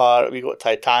Braveheart, we got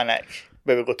Titanic,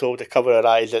 where we got told to cover our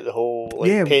eyes at the whole,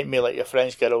 paint me like your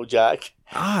French girl, Jack.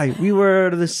 Aye, we were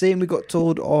the same. We got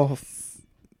told off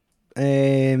about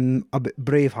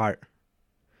Braveheart.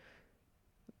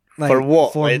 Like, for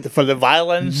what? For the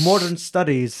violence? Modern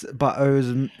studies, but it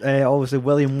was obviously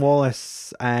William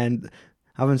Wallace and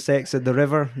having sex at the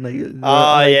river.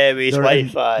 Yeah, with his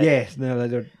wife. Yes,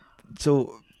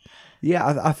 so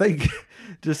yeah, I think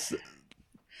just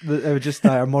it was just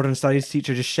our modern studies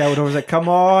teacher just shouted over, like, "Come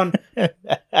on,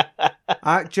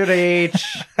 act your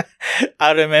age."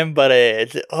 I remember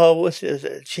what's it? Was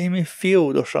it Jamie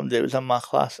Field or somebody? It was in my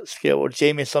class at school, or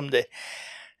Jamie somebody.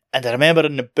 And I remember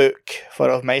in the book for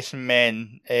Of Mice and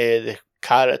Men, the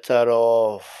character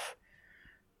of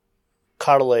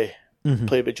Curly,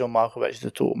 played by John Malkovich,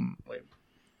 the total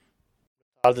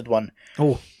retarded one.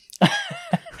 Oh.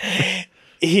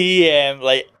 He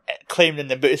claimed in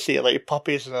the boot to say like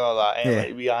puppies and all that, and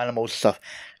like wee animals and stuff.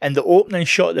 And the opening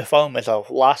shot of the film is a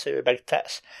lassie with big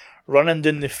tits running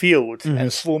down the field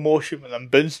in slow motion with them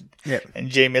bouncing. Yep. And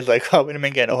Jamie's like, "Oh, when am I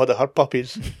getting a hold of her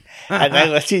puppies?" And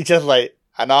then she's just like,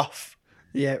 "Enough."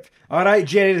 Yep. All right,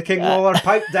 Jerry the King Lawler,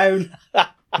 pipe down.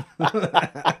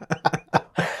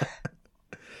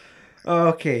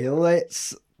 Okay,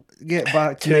 let's get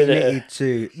back to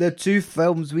 1982. The two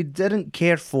films we didn't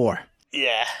care for.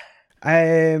 Yeah.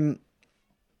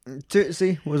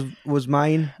 Tootsie was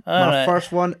mine. My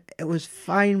first one, it was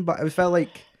fine, but it felt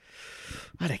like,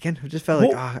 I reckon, it just felt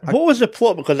like... What was the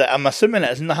plot? Because I'm assuming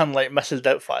it's nothing like Mrs.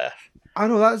 Doubtfire. I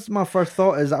know, that's my first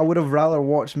thought, is I would have rather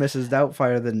watched Mrs.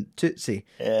 Doubtfire than Tootsie.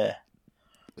 Yeah.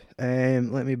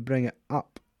 Let me bring it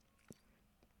up.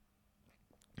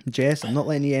 Jess, I'm not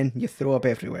letting you in. You throw up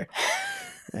everywhere.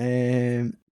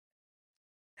 Let's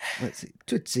see.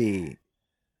 Tootsie.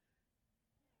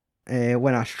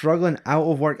 When a struggling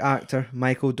out-of-work actor,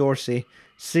 Michael Dorsey,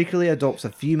 secretly adopts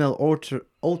a female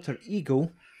alter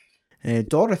ego,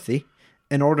 Dorothy,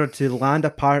 in order to land a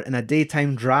part in a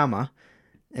daytime drama,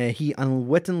 he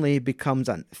unwittingly becomes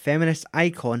a feminist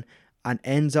icon and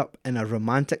ends up in a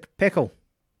romantic pickle.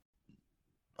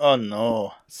 Oh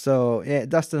no. So, yeah,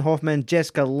 Dustin Hoffman,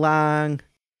 Jessica Lange,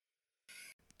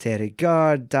 Terry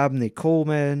Gard, Dabney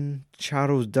Coleman,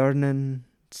 Charles Durnan,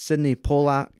 Sidney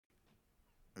Pollack.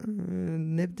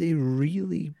 Nobody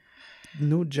really,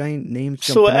 no giant names.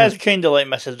 So it is kind of like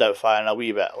Mrs. Doubtfire in a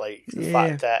wee bit, like the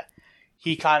fact that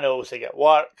he can't also get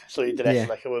work, so he dresses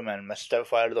like a woman. Mrs.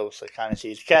 Doubtfire also can't see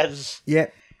his kids. Yeah.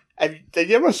 Did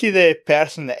you ever see the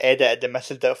person that edited the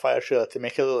Mrs. Doubtfire trailer to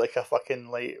make it look like a fucking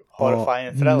like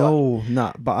horrifying thriller? No,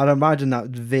 not. But I'd imagine that's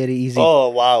very easy. Oh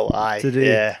wow, aye, to do.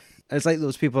 Yeah. It's like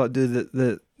those people that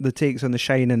do the takes on The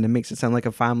Shining and makes it sound like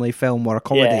a family film or a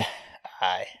comedy. Yeah,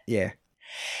 aye. Yeah.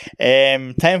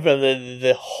 Time for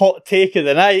the hot take of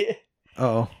the night.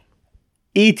 Oh.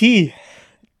 E.T.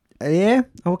 Yeah.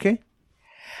 Okay.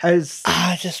 I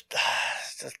just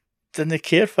didn't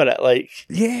care for it. Like,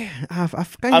 yeah,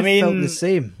 I've kind of felt the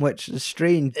same, which is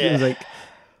strange. Yeah.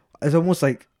 It's almost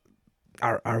like,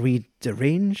 are we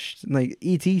deranged? Like,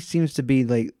 E.T. seems to be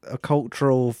like a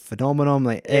cultural phenomenon.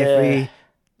 Like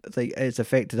it's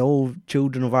affected all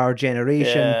children of our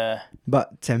generation. Yeah.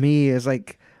 But to me, it's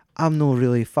like, I'm not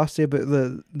really fussy about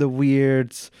the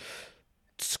weird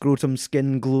scrotum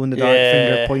skin, glow in the dark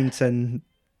finger pointing,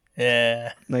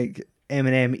 like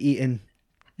Eminem eating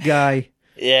guy.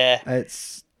 Yeah,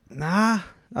 it's nah.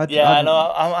 I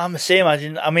know. I'm the same.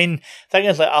 I mean, thing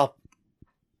is, like,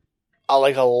 I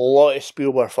like a lot of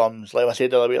Spielberg films. Like I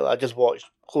said the other week, I just watched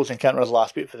Close Encounters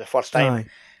last week for the first time,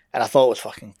 and I thought it was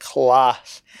fucking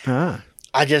class.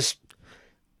 I just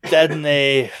didn't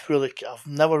really. I've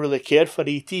never really cared for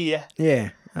E.T. Yeah.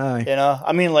 Aye. You know,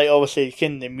 I mean, like, obviously,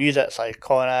 the music's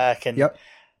iconic and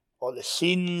all the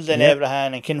scenes and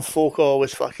everything, and Foco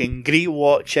was fucking great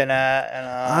watching it. And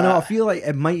I know. I feel like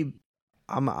it might.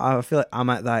 I feel like I'm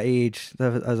at that age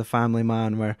as a family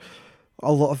man where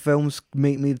a lot of films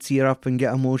make me tear up and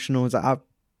get emotional. It's like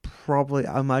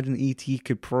I imagine E.T.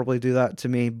 could probably do that to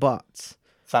me, but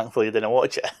thankfully you didn't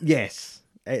watch it. Yes.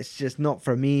 It's just not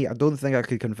for me. I don't think I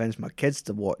could convince my kids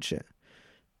to watch it.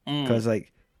 Because,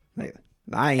 like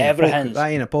that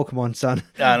ain't a Pokemon, son.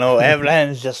 I know,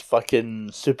 everything's just fucking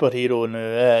superhero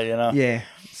now, you know? Yeah,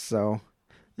 so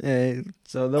they'll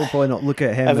probably not look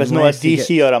at him. If it's not a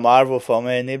DC or a Marvel film,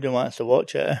 nobody wants to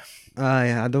watch it.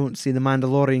 I don't see the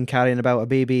Mandalorian carrying about a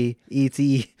baby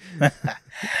E.T.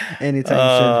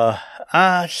 anytime soon.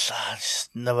 I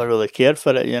just never really cared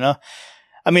for it, you know?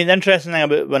 I mean, the interesting thing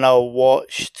about when I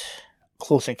watched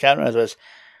Close Encounters was,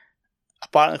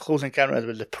 apparently Close Encounters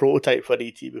was the prototype for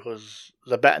E.T. because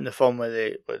there's a bit in the film where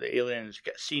the aliens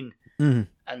get seen and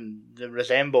they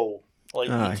resemble like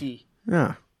E.T.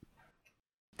 Yeah.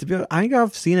 To be honest, I think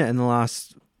I've seen it in the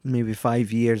last maybe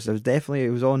 5 years.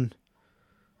 It was on.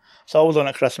 It's always on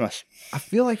at Christmas. I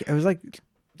feel like it was like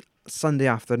Sunday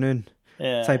afternoon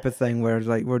type of thing where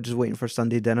like we're just waiting for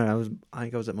Sunday dinner. I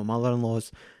think I was at my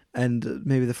mother-in-law's. And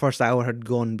maybe the first hour had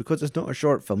gone, because it's not a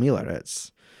short film either,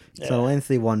 it's a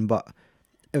lengthy one, but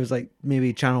it was like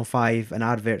maybe Channel 5 and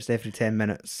adverts every 10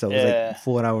 minutes, so it was like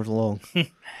 4 hours long.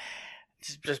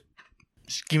 just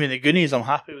give me the Goonies, I'm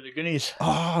happy with the Goonies.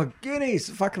 Oh, Goonies!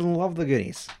 Fucking love the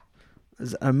Goonies.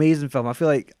 It's an amazing film. I feel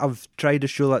like I've tried to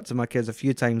show that to my kids a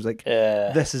few times, like,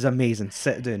 this is amazing,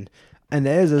 sit down. And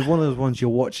it's one of those ones you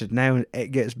watch it now and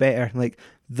it gets better, like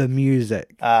the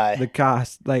music, the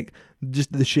cast, like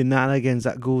just the shenanigans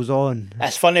that goes on.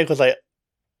 It's funny because like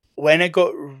when it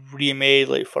got remade,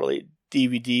 like for like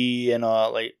DVD and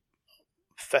like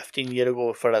 15 years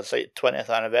ago for its like 20th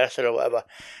anniversary or whatever.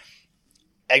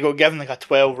 It got given like a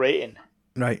 12 rating.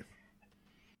 Right.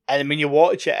 And when you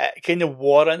watch it, it kind of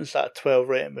warrants that 12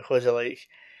 rating because of like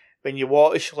when you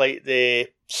watch like the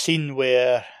scene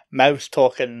where Mouse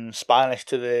talking Spanish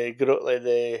to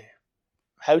the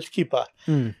housekeeper,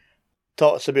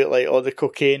 talks about like all the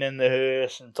cocaine in the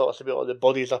house and talks about all the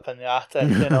bodies up in the attic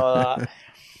and all that.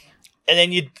 And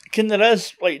then there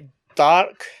is like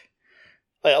dark,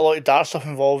 like a lot of dark stuff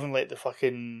involving like the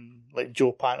fucking like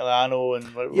Joe Pantoliano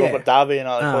and like Robert Davi and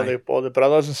all the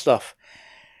brothers and stuff.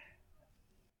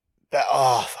 But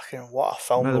fucking what a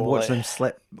film! Rather watch them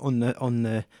slip on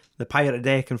the pirate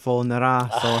deck and fall in their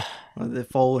ass, or they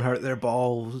fall and hurt their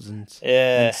balls and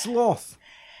sloth.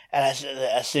 And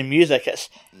it's the music. It's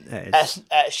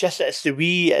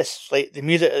like the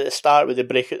music at the start where they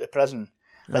break out the prison.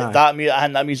 Like that music,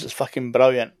 and that music's fucking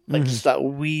brilliant. Like just that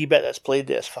wee bit that's played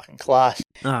there is fucking class.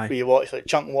 Where you watch like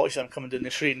Chunk watches them coming down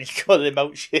the street and he's got the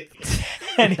milkshake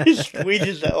and he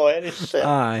squeezes it all in his shit.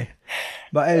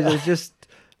 But it's just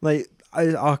like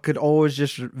I could always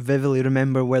just vividly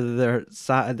remember whether they're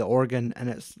sat at the organ and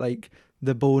it's like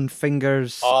the bone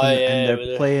fingers and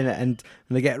they're playing it and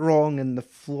they get it wrong and the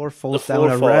floor falls down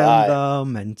around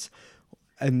them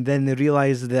and then they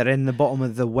realise they're in the bottom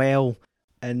of the well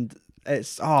and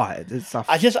it's a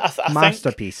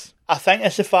masterpiece. I think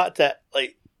it's the fact that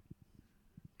like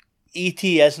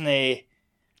E.T. isn't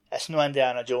it's no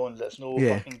Indiana Jones, it's no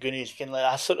fucking Goonies, like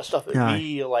that sort of stuff that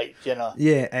we like, you know.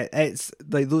 Yeah, it's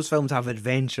like those films have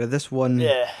adventure. This one,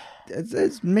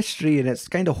 it's mystery and it's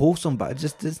kind of wholesome, but it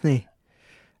just doesn't.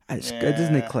 It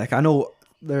doesn't click. I know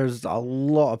there's a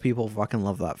lot of people fucking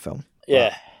love that film.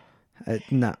 Yeah.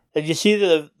 Nah. Did you see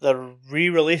that they're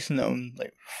re-releasing it on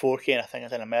like 4K? And I think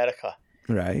it's in America.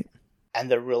 Right.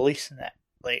 And they're releasing it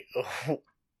like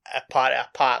a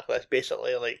pack that's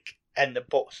basically like in the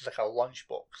box. It's like a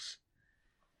lunchbox.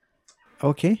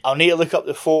 Okay. I'll need to look up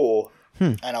the photo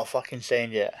and I'll fucking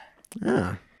send you it.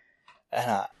 Ah.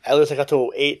 And it looks like a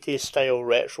total 80s style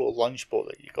retro lunchbox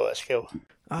that you got at scale.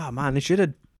 Man, they should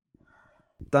have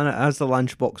done it as the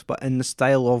lunchbox, but in the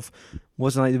style of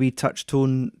wasn't like the wee touch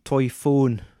tone toy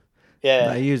phone. Yeah.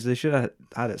 That I used. They should have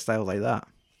had it styled like that.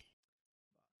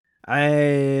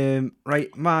 Right,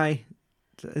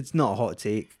 it's not a hot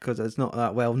take because it's not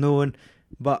that well known,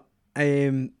 but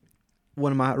one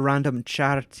of my random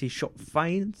charity shop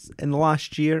finds in the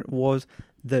last year was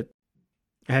the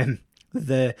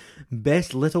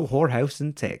best little whorehouse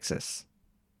in Texas.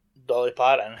 Dolly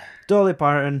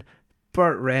Parton,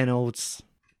 Burt Reynolds.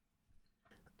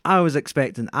 I was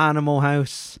expecting Animal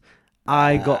House.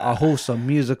 I got a wholesome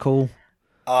musical.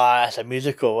 It's a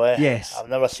musical, eh? Yes. I've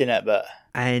never seen it, but...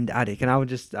 And I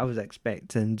was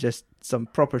expecting just some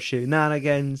proper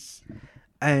shenanigans,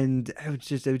 and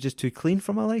it was just too clean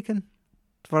for my liking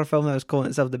for a film that was calling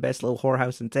itself the best little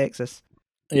whorehouse in Texas.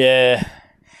 Yeah.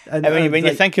 And when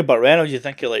you think about Reynolds, you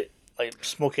think of like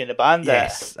Smokey and the Bandit.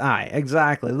 Yes,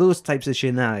 exactly. Those types of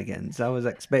shenanigans. I was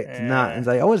expecting that, and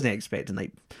I wasn't expecting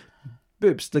like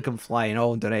boobs that can fly in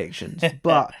all directions,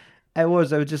 but it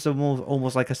was just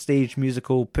almost like a stage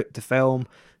musical put to film.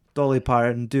 Dolly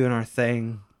Parton doing her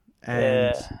thing,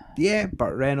 and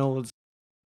Burt Reynolds.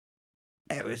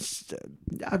 It was,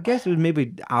 I guess it was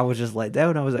maybe I was just let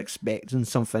down. I was expecting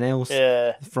something else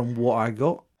from what I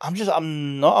got.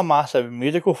 I'm not a massive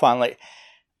musical fan. Like,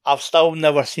 I've still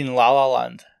never seen La La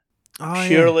Land.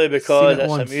 Purely because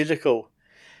it's a musical.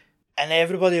 And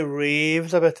everybody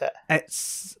raves about it.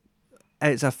 It's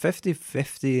a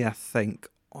 50-50, I think,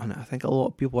 on it. I think a lot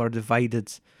of people are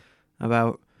divided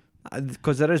about,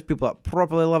 because there is people that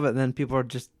properly love it and then people are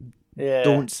just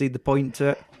don't see the point to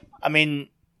it. I mean,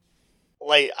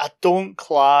 like, I don't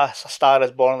class A Star Is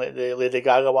Born like the Lady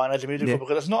Gaga one as a musical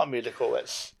because it's not a musical.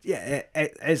 It's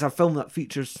it's a film that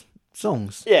features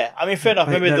songs. Yeah, I mean, fair enough.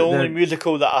 Maybe the only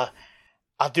musical that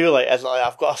I do like is like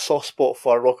I've got a soft spot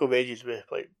for Rock of Ages with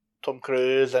like Tom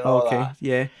Cruise and all that.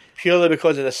 Yeah. Purely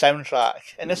because of the soundtrack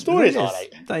and the story's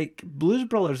alright. Like Blues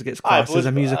Brothers gets classed as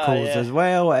a musical as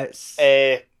well. It's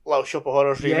Little Shop of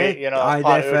Horrors remake, you know,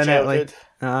 part definitely. Of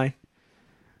aye.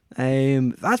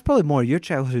 That's probably more your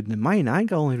childhood than mine. I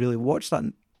think I only really watched that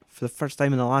for the first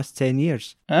time in the last 10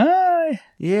 years. Aye.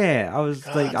 Yeah, I was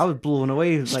blown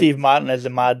away. Steve Martin is the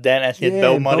mad dentist. He had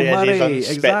Bill Murray as his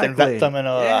unsuspecting victim and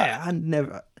all that.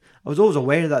 I was always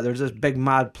aware that there's this big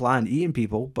mad plan eating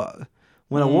people, but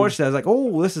when I watched it, I was like,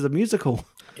 oh, this is a musical.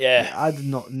 Yeah. I did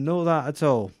not know that at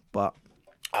all, but...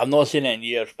 I've not seen it in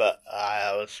years, but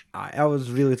I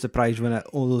was really surprised when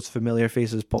all those familiar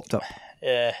faces popped up.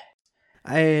 Yeah.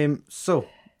 So,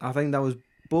 I think that was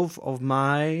both of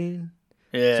my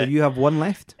Yeah. So you have one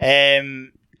left?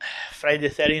 Friday the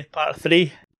 13th, part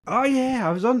 3. Oh, yeah,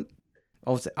 I was on...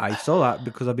 Obviously, I saw that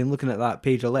because I've been looking at that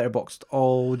page of Letterboxd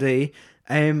all day.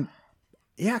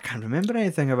 Yeah, I can't remember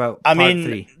anything about part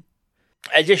 3.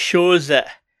 It just shows that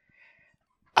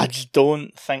I just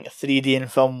don't think 3D in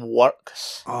film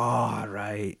works. Oh,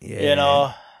 right, yeah. You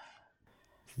know?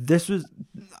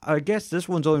 I guess this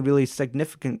one's only really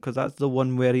significant because that's the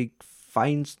one where he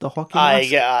finds the hockey mask.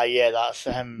 Yeah, that's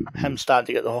him starting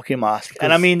to get the hockey mask.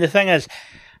 And I mean, the thing is,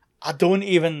 I don't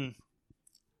even,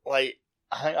 like,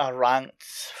 I think I ranked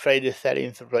Friday the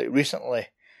 13th like recently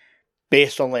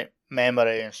based on like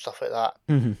memory and stuff like that.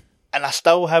 Mm-hmm. And I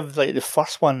still have like the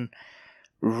first one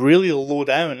really low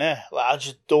down, Like I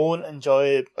just don't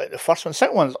enjoy like the first one.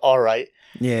 Second one's alright.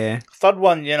 Yeah. Third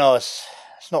one, you know, it's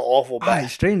not awful, but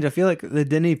it's strange. I feel like they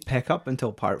didn't pick up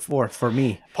until part 4 for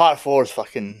me. Part 4 is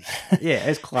fucking yeah,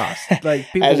 it's class.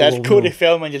 Like people as Cody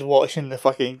Feldman just watching the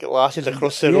fucking glasses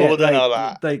across the road and all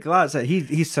that. Like that's it.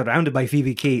 He's surrounded by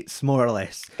Phoebe Cates more or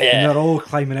less. Yeah. And they're all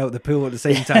climbing out the pool at the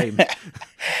same time.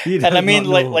 And I mean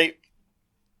like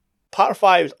part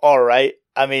 5 is alright.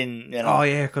 I mean, you know. Oh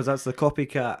yeah, because that's the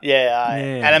copycat. Yeah.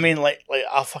 And I mean, like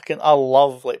I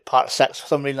love like part 6 for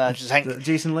some reason. I just think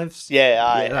Jason Lives.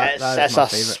 Yeah, it's a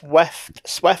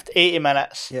swift 80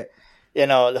 minutes. Yeah. You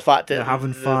know, the fact that they're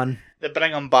having fun. They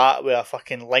bring him back with a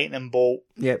fucking lightning bolt.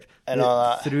 Yep. And all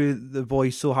that. Threw the boy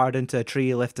so hard into a tree,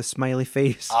 he left a smiley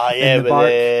face. Yeah,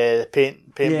 with the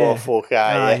paintball folk.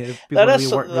 Yeah.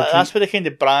 That's where they kind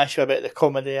of branch about the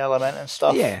comedy element and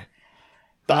stuff. Yeah.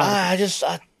 But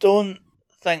I don't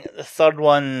think the third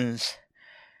one's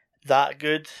that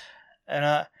good.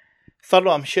 And third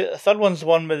one's the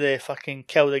one where they fucking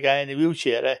kill the guy in the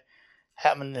wheelchair,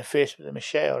 hit him in the face with the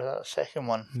machete, or is that the second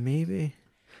one? Maybe.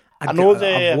 I've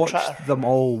watched them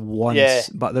all once,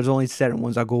 but there's only certain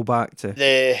ones I go back to.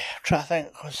 I'm trying to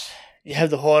think, because you have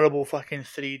the horrible fucking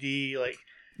 3D like.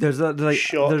 There's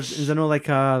shots. There's a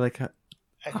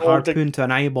harpoon to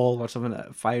an eyeball or something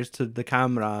that fires to the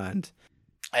camera, and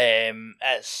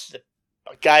it's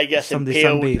a guy gets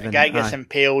impaled. A guy gets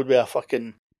impaled with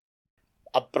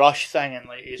a brush thing, and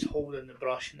like he's holding the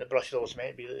brush, and the brush is always meant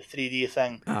to be like the 3D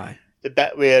thing. Aye. The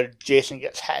bit where Jason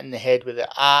gets hit in the head with the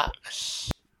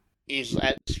axe. He's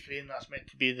at the screen, that's meant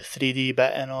to be the 3D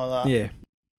bit and all that. Yeah.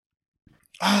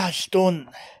 I just don't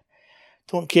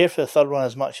care for the third one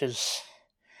as much as...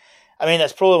 I mean,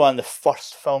 it's probably one of the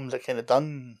first films that kind of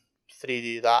done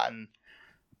 3D, that and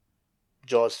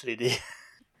Jaws 3D.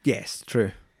 Yes,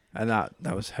 true. And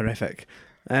that was horrific.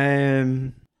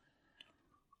 But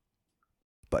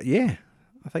yeah,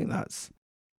 I think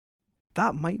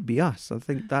that might be us. I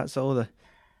think that's all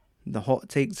the hot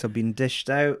takes have been dished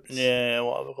out. Yeah,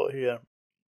 what have I got here?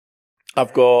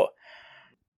 I've got...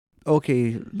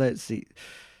 Okay, let's see.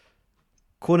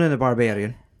 Conan the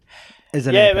Barbarian is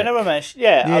an epic. We never mentioned...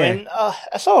 Yeah, I mean,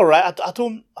 it's alright. I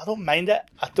don't mind it.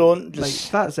 I don't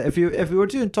just... Like, that's it. If we were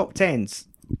doing top 10s,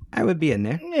 I would be in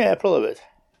there. Yeah, I probably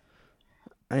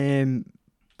would.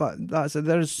 But that's it.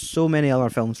 There's so many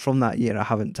other films from that year I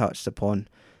haven't touched upon.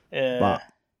 Yeah. But,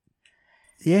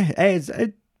 yeah,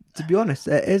 to be honest,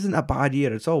 it isn't a bad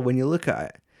year at all when you look at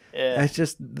it. Yeah. It's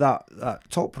just that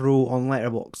top row on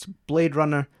Letterboxd: Blade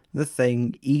Runner, The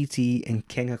Thing, E.T. and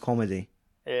King of Comedy.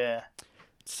 Yeah.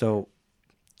 So...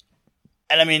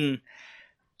 And I mean,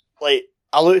 like,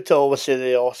 I looked at obviously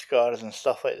the Oscars and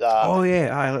stuff like that. Oh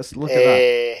yeah, let's look at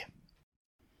that.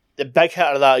 The big hit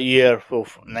of that year, well,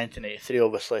 1983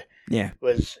 obviously,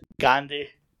 was Gandhi.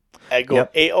 It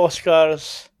got 8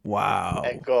 Oscars. Wow.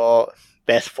 It got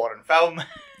Best Foreign Film.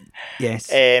 Yes.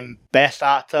 Best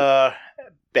Actor,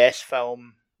 Best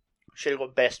Film. Should have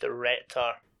got Best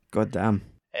Director. God damn.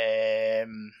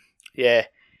 Yeah.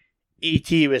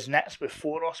 E.T. was next with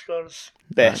 4 Oscars.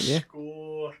 Best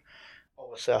Score,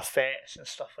 obviously effects and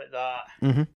stuff like that.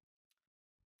 Mm-hmm.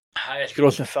 Highest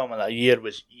grossing film of that year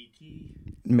was E.T.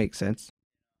 Makes sense.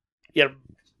 Your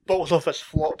box office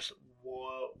flops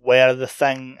were The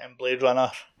Thing and Blade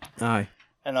Runner. Aye.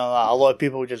 And all that. A lot of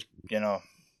people just,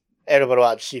 everybody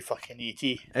wanted to see fucking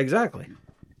E.T. Exactly.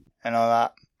 And all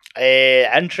that.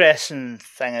 Interesting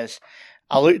thing is,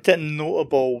 I looked at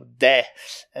notable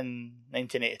deaths in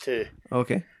 1982.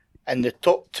 Okay. And the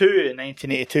top 2 in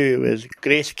 1982 was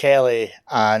Grace Kelly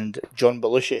and John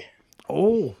Belushi.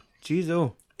 Oh, jeez,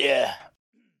 oh. Yeah.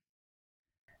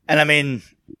 And I mean,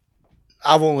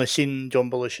 I've only seen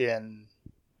John Belushi in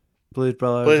Blues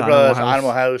Brothers,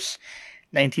 Animal House,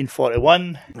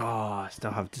 1941. Oh, I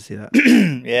still have to see that.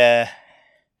 Yeah.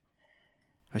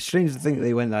 It's strange to think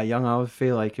they went that young. I would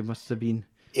feel like it must have been...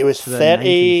 He was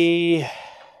 33,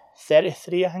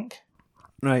 I think.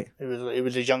 Right. He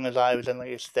was as young as I was in like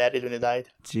his 30s when he died.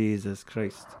 Jesus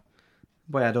Christ.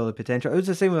 Boy, I had all the potential. It was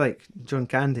the same with like John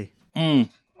Candy. And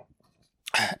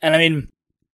I mean,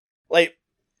 like,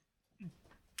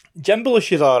 Jim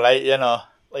Belushi's alright, you know,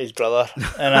 like his brother.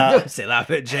 And, Don't say that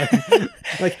about Jim.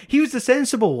 Like, he was the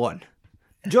sensible one.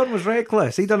 John was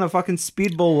reckless. He done a fucking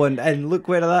speedball one, and look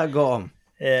where that got him.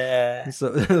 Yeah.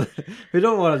 So we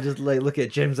don't want to just like look at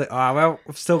Jim's like, oh well,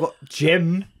 we've still got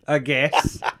Jim, I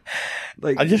guess.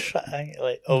 Like, I'm just trying,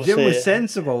 like, Jim was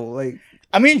sensible. Like,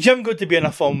 I mean, Jim got to be in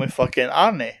a film with fucking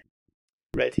Arnie.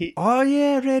 Red Heat. Oh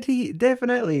yeah, Red Heat,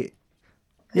 definitely.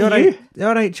 You alright? You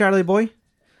alright, Charlie boy?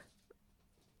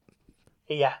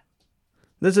 Yeah.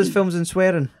 This is films and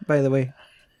swearing, by the way.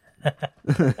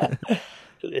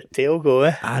 The tail go,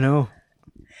 eh? I know.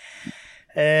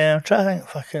 I'm trying to think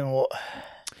fucking what.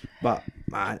 But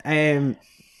man,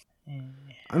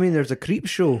 I mean, there's a Creep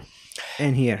Show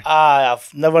in here.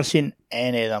 I've never seen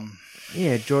any of them.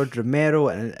 Yeah, George Romero,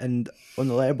 and on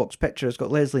the letterbox picture, it's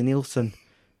got Leslie Nielsen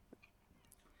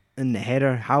in the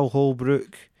header. Hal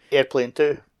Holbrook. Airplane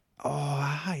 2. Oh,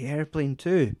 hi, Airplane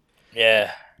 2.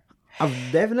 Yeah.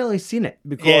 I've definitely seen it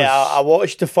because I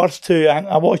watched the first two.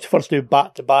 I watched the first two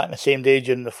back to back on the same day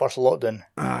during the first lockdown.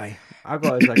 Aye, I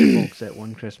got it as like a box set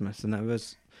one Christmas, and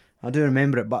I do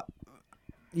remember it, but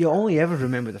you only ever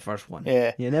remember the first one.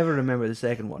 Yeah, you never remember the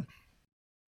second one.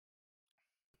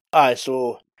 Aye,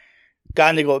 so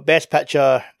Gandhi got Best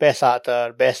Picture, Best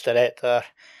Actor, Best Director,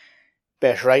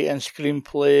 Best Writing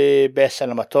Screenplay, Best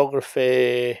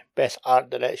Cinematography, Best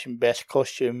Art Direction, Best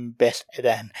Costume, Best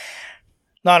Editing.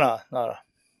 No.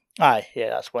 Aye,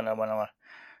 yeah, that's one.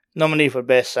 Nominee for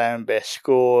Best Sound, Best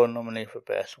Score, nominee for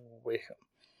Best Wake Up.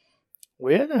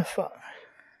 Where the fuck?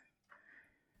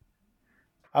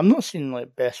 I'm not seeing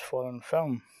like Best Foreign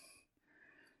Film.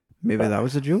 Maybe that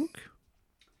was a joke?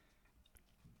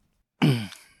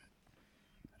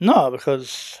 No,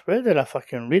 because where did I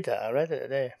fucking read it? I read it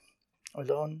today. Was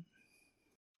it on?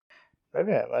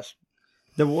 Maybe it was.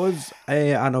 There was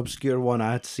an obscure one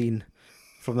I had seen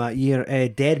from that year.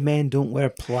 Dead Men Don't Wear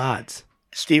Plaid.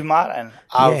 Steve Martin.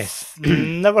 I've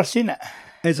never seen it.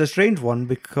 It's a strange one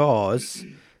because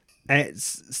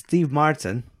it's Steve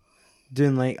Martin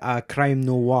doing like a crime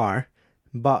noir,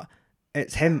 but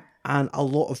it's him and a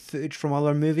lot of footage from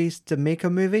other movies to make a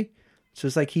movie. So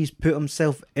it's like he's put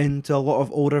himself into a lot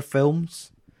of older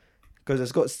films because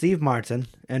it's got Steve Martin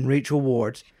and Rachel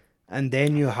Ward, and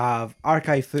then you have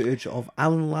archive footage of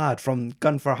Alan Ladd from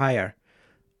Gun for Hire,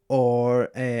 or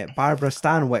Barbara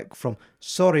Stanwyck from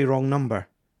Sorry, Wrong Number,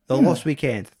 The Lost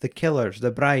Weekend, The Killers,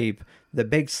 The Bribe, The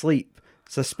Big Sleep,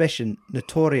 Suspicion,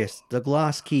 Notorious, The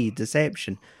Glass Key,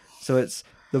 Deception. So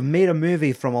they've made a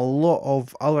movie from a lot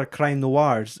of other crime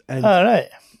noirs, and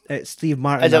it's Steve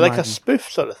Martin. Is it like a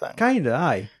spoof sort of thing? Kinda,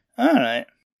 aye. Alright.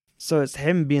 So it's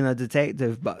him being a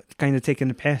detective, but kind of taking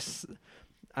the piss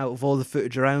out of all the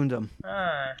footage around him.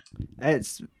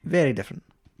 It's very different.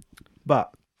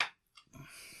 But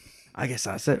I guess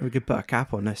that's it. We could put a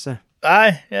cap on this. Aye,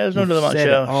 yeah, there's not really much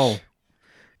else.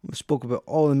 We spoke about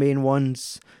all the main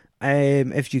ones.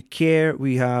 If you care,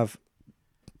 we have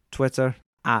Twitter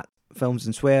at Films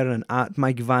and Swear and at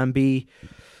Mike Van B.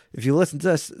 If you listen to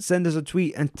this, send us a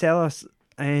tweet and tell us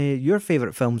your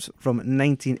favourite films from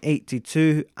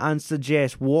 1982 and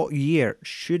suggest what year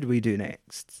should we do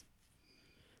next.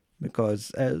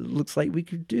 Because it looks like we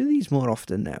could do these more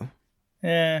often now.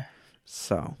 Yeah.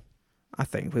 So, I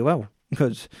think we will.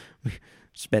 Because we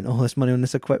spent all this money on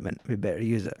this equipment. We better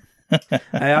use it.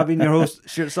 I've been your host,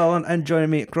 Stuart Sullivan, and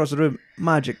joining me across the room,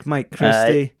 Magic Mike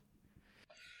Christie.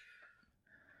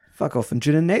 Fuck off and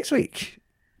tune in next week.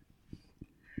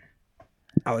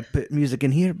 I would put music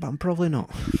in here, but I'm probably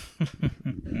not.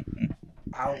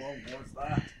 How long was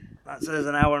that? That says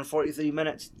an hour and 43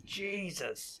 minutes.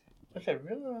 Jesus. Was it really?